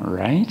time,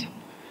 right?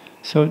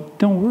 So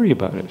don't worry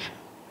about it.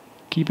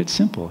 Keep it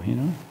simple,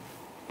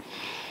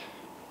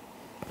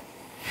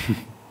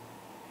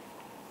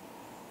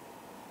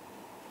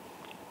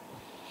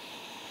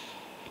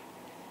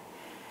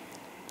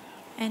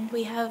 And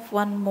we have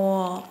one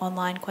more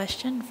online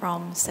question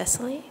from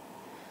Cecily.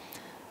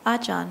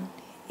 Ajahn,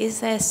 is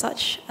there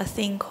such a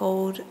thing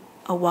called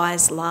a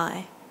wise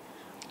lie,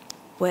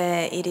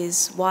 where it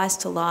is wise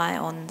to lie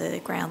on the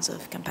grounds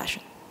of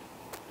compassion?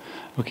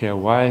 Okay, a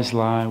wise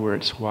lie where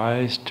it's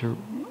wise to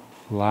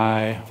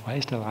lie.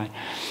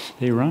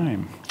 They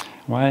rhyme.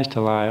 Wise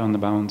to lie on the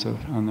bounds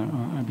of,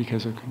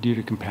 due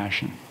to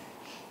compassion.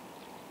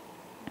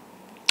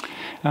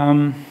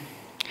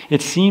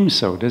 It seems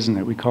so, doesn't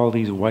it? We call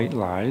these white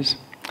lies,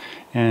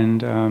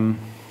 and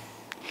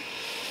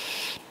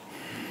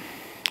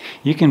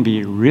you can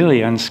be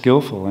really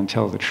unskillful and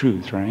tell the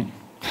truth, right?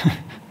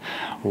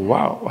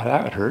 Wow,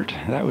 that hurt.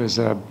 That was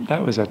a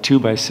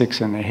 2x6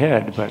 in the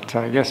head, but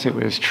I guess it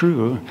was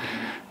true.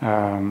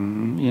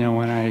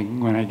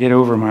 When I get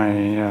over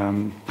my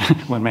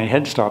when my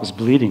head stops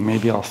bleeding,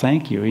 maybe I'll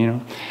thank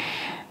you.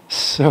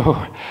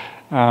 So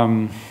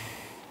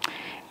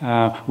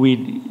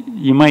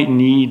you might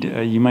need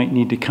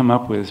to come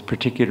up with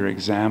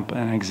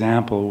an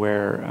example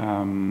where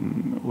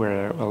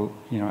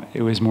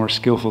it was more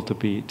skillful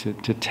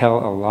to tell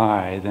a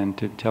lie than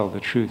to tell the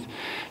truth.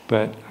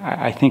 But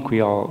I think we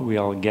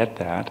all get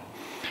that.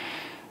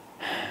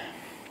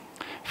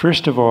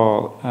 First of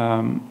all,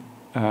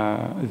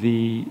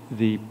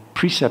 the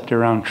precept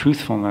around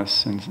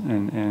truthfulness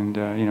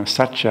and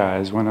satya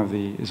is one of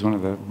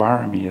the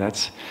barami.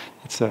 That's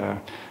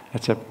a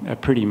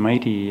pretty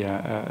mighty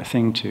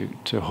thing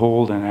to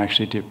hold and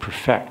actually to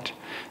perfect.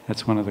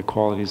 That's one of the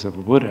qualities of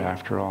a Buddha,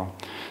 after all.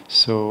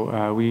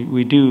 So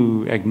we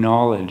do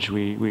acknowledge,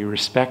 we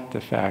respect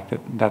the fact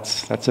that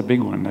that's a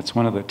big one. That's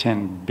one of the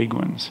 10 big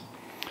ones.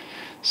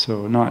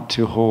 So not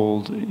to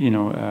hold,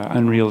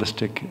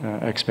 unrealistic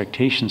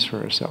expectations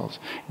for ourselves.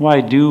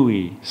 Why do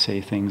we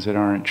say things that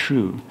aren't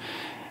true?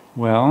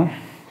 Well,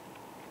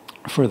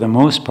 for the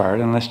most part,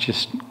 and let's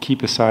just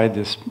keep aside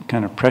this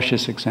kind of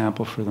precious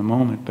example for the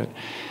moment, but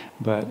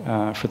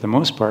for the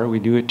most part, we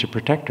do it to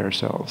protect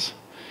ourselves,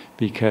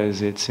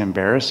 because it's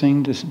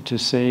embarrassing to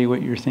say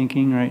what you're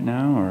thinking right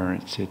now, or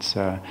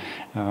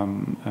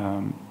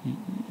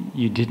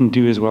you didn't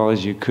do as well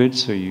as you could,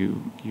 so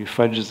you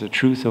fudge the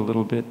truth a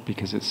little bit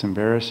because it's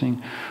embarrassing,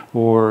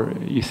 or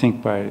you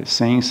think by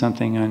saying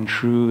something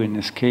untrue, in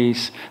this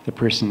case, the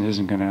person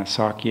isn't going to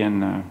sock you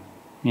in the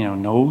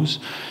nose,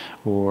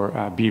 or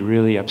be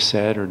really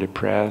upset or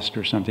depressed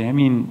or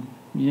something.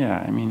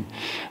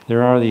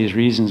 There are these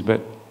reasons,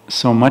 but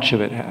so much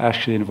of it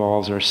actually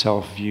involves our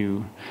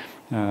self-view,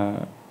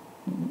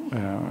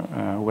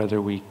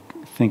 whether we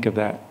think of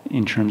that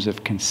in terms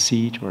of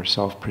conceit or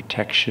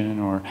self-protection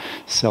or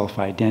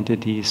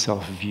self-identity,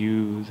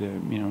 self-view,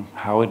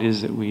 how it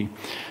is that we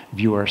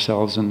view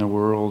ourselves in the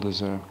world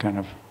as a kind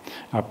of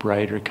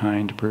upright or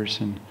kind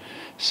person.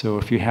 So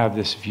if you have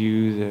this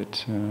view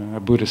that a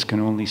Buddhist can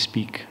only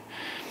speak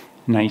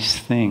nice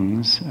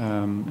things,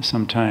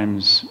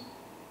 sometimes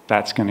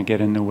that's going to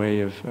get in the way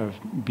of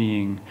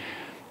being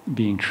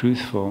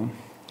truthful.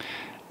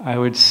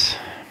 I'm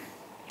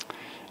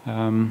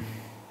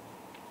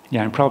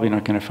probably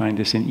not going to find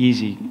this an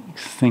easy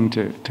thing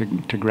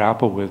to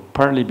grapple with,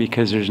 partly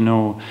because there's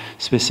no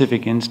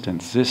specific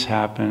instance. This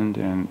happened,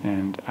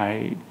 and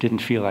I didn't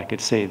feel I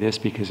could say this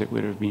because it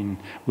would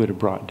have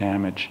brought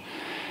damage.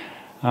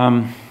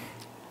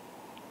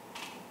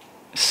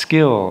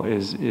 Skill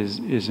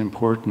is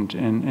important,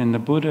 and the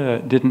Buddha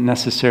didn't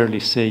necessarily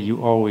say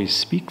you always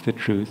speak the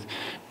truth,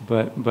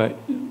 but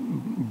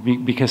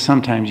because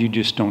sometimes you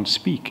just don't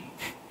speak.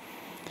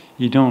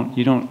 You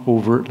don't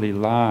overtly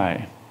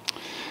lie,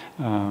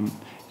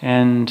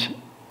 and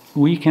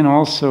we can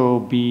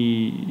also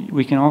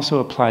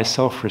apply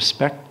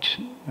self-respect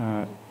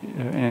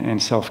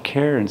and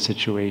self-care in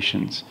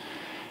situations.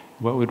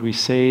 What would we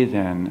say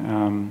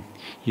then?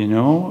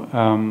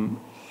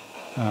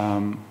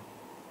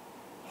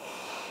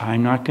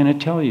 I'm not going to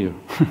tell you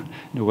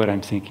what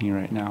I'm thinking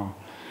right now.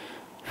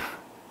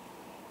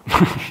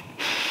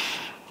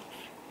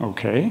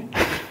 Okay,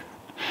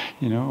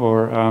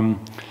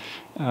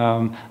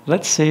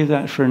 let's save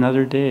that for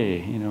another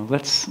day.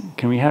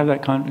 Can we have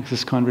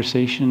this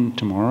conversation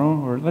tomorrow,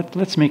 or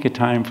let's make a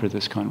time for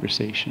this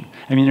conversation.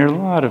 There are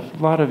a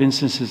lot of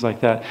instances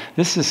like that.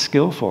 This is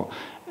skillful,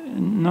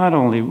 not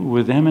only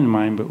with them in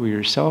mind, but with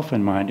yourself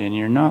in mind. And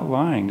you're not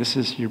lying.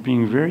 You're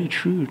being very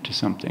true to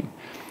something.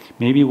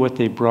 Maybe what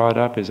they brought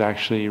up is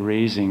actually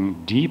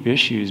raising deep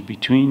issues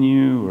between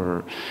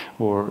you,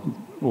 or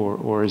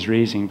is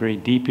raising very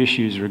deep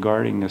issues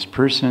regarding this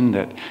person.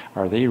 That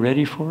are they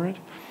ready for it?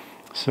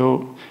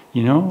 So,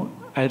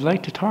 I'd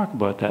like to talk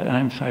about that.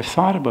 And I've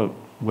thought about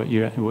what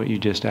you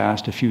just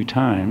asked a few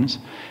times,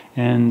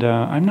 and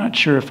I'm not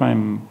sure if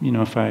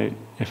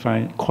if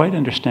I quite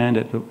understand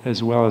it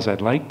as well as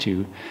I'd like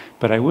to,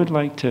 but I would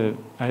like to.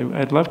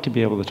 I'd love to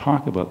be able to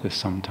talk about this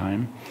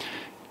sometime.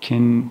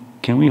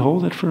 Can we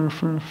hold it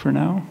for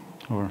now,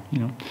 or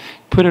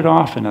put it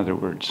off? In other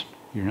words,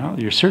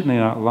 you're certainly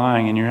not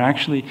lying, and you're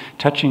actually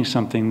touching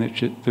something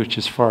which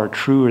is far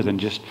truer than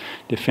just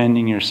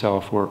defending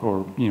yourself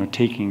or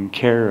taking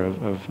care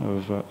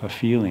of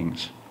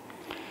feelings.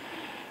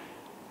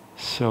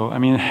 So I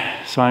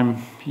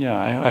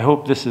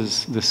hope this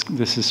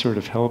is sort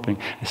of helping.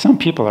 Some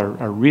people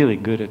are really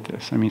good at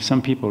this.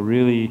 Some people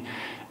really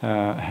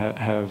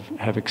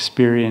have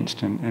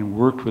experienced and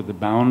worked with the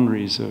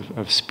boundaries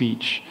of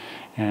speech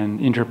and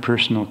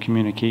interpersonal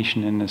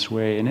communication in this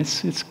way, and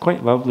it's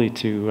quite lovely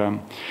to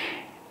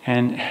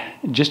and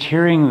just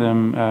hearing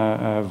them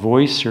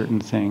voice certain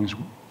things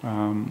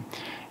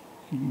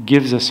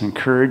gives us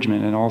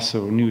encouragement and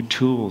also new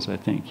tools. I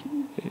think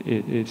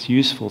it's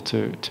useful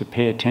to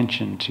pay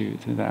attention to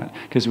that,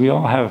 because we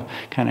all have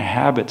kind of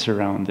habits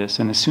around this,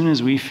 and as soon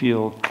as we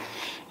feel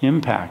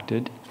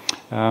impacted,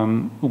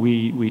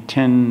 we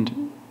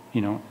tend,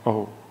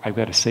 I've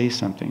got to say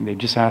something. They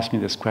just asked me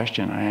this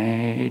question.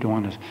 I don't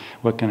want to.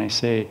 What can I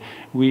say?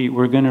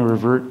 We're going to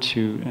revert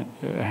to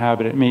a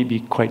habit. It may be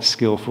quite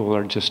skillful,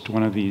 or just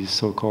one of these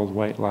so-called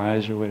white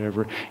lies or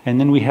whatever. And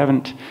then we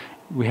haven't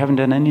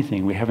done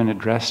anything. We haven't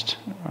addressed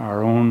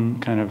our own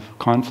kind of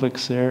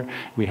conflicts there.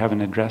 We haven't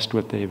addressed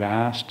what they've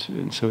asked,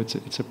 and so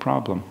it's a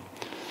problem.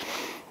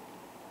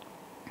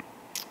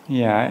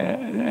 Yeah,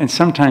 and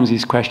sometimes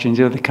these questions,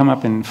 they come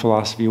up in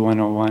Philosophy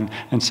 101.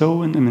 And so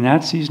when the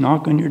Nazis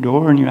knock on your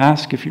door and you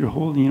ask if you're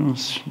holding,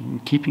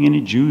 keeping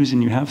any Jews,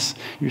 and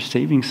you're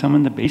saving some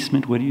in the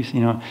basement, what do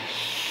you,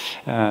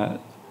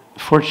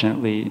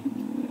 fortunately,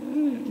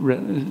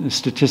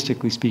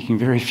 statistically speaking,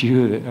 very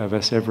few of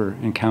us ever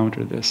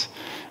encounter this.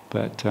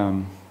 But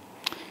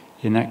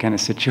in that kind of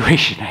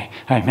situation,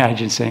 I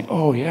imagine saying,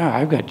 oh yeah,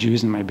 I've got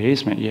Jews in my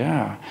basement,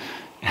 yeah.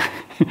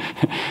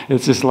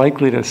 It's as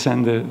likely to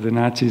send the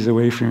Nazis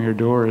away from your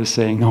door as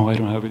saying, no, I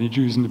don't have any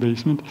Jews in the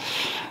basement.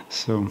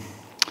 So,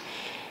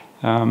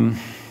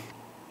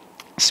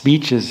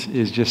 Speech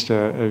is just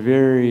a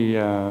very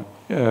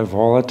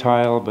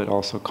volatile but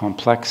also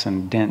complex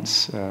and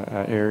dense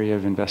area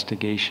of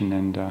investigation,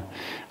 and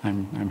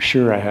I'm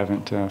sure I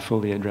haven't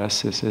fully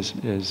addressed this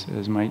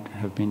as might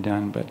have been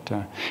done, but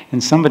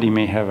and somebody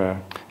may have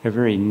a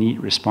very neat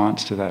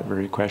response to that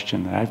very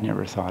question that I've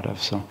never thought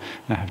of, so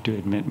I have to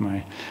admit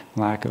my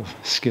lack of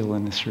skill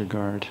in this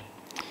regard.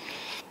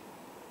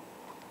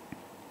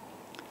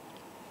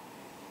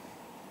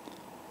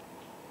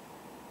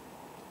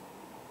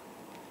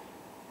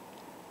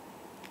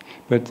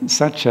 But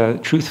such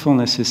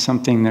truthfulness is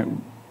something that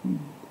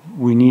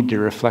we need to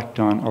reflect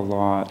on a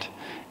lot,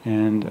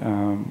 and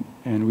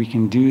we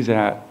can do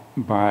that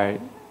by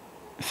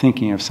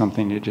thinking of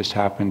something that just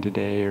happened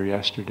today or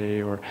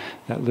yesterday, or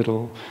that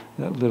little.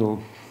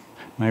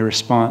 My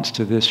response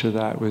to this or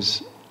that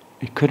was,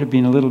 it could have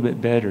been a little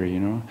bit better, you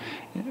know.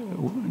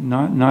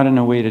 Not in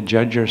a way to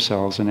judge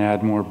ourselves and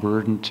add more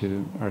burden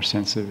to our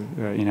sense of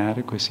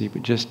inadequacy,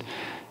 but just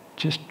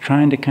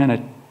trying to kind of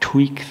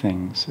tweak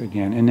things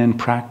again, and then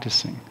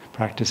practicing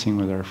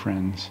with our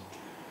friends.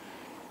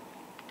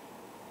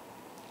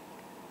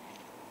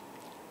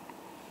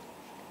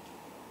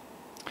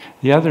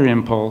 The other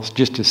impulse,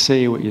 just to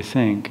say what you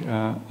think,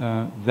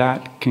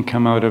 that can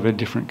come out of a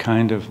different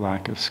kind of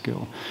lack of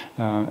skill.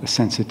 A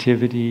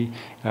sensitivity,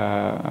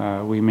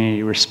 we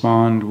may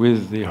respond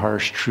with the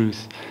harsh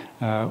truth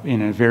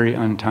in a very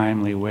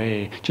untimely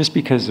way. Just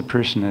because the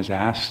person has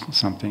asked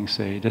something,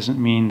 say, doesn't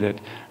mean that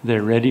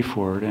they're ready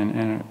for it,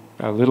 and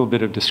a little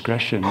bit of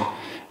discretion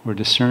or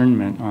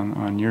discernment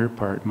on your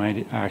part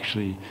might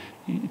actually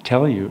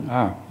tell you,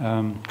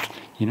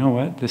 you know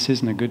what, this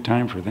isn't a good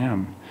time for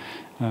them.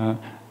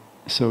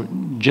 So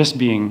just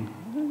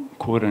being,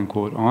 quote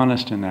unquote,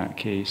 honest in that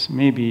case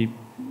may be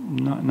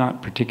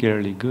not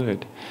particularly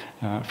good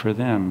for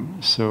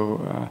them.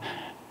 So,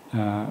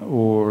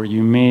 or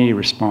you may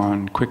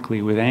respond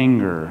quickly with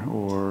anger,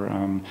 or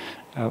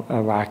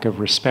a lack of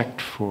respect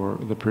for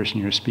the person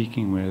you're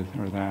speaking with,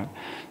 or that.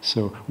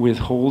 So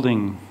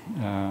withholding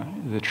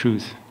the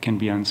truth can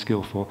be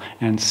unskillful,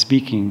 and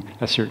speaking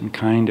a certain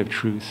kind of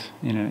truth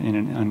in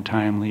an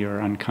untimely or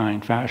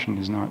unkind fashion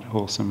is not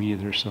wholesome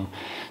either. So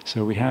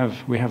we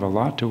have a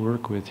lot to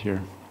work with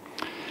here.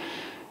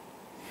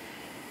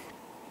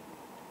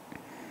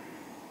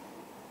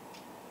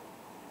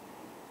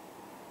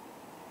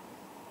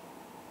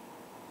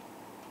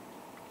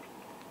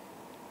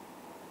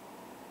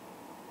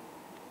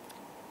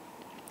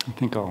 I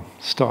think I'll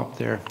stop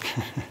there.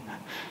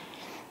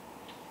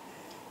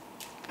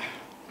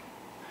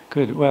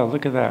 Good. Well,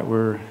 look at that.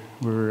 We're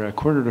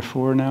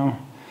 3:45 now.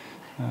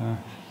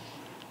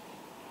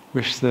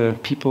 Wish the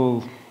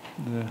people,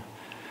 the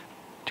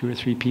 2 or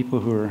 3 people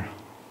who are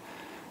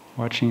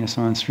watching us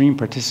on stream,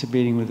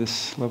 participating with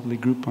this lovely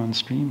group on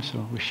stream.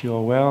 So wish you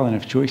all well. And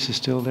if Joyce is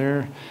still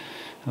there,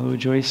 hello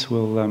Joyce.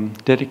 We'll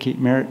dedicate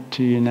merit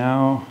to you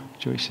now.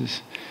 Joyce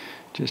is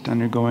just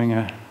undergoing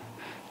a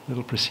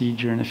little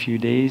procedure in a few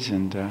days,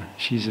 and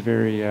she's a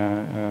very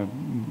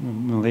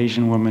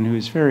Malaysian woman who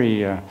is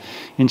very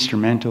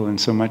instrumental in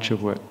so much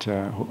of what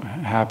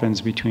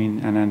happens between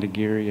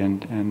Anandagiri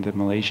and the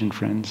Malaysian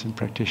friends and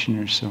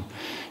practitioners. So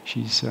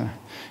she's a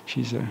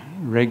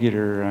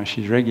regular.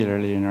 She's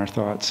regularly in our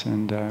thoughts,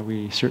 and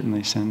we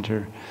certainly send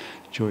her,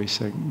 Joyce,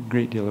 a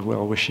great deal of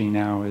well-wishing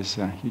now as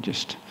you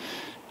just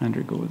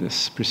undergo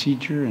this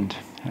procedure and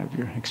have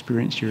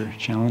experience your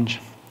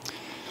challenge.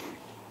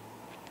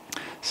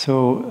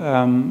 So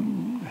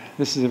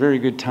this is a very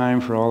good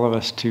time for all of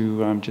us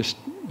to just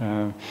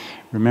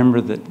remember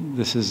that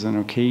this is an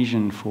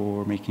occasion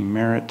for making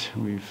merit.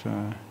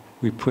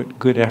 We put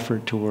good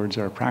effort towards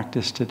our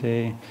practice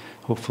today.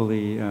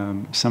 Hopefully,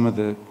 some of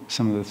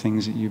the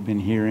things that you've been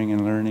hearing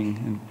and learning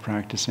and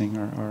practicing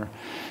are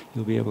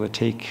you'll be able to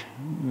take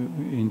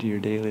into your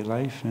daily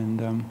life,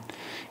 and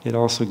it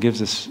also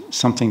gives us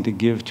something to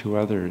give to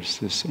others.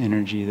 This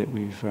energy that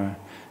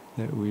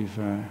we've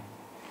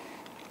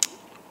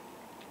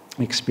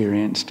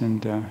experienced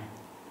and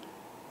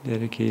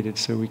dedicated,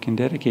 so we can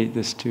dedicate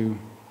this to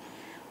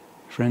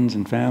friends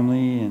and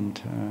family,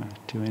 and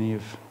to any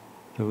of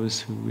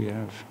those who we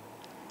have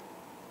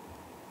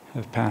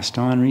passed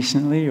on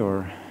recently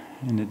or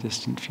in the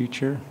distant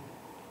future.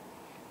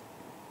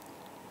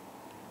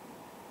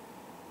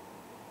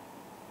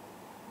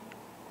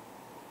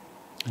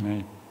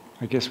 And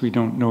I guess we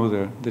don't know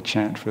the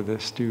chant for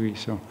this, do we?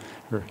 So,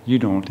 or you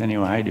don't,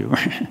 anyway, I do.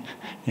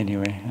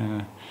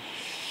 Anyway,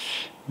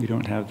 we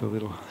don't have the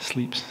little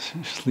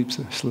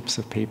slips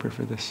of paper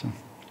for this, so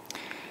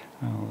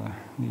I'll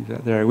leave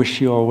that there. I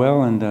wish you all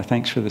well, and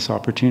thanks for this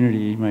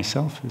opportunity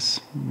myself. This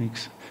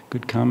makes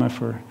good karma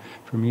for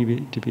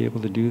me to be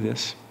able to do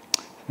this.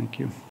 Thank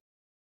you.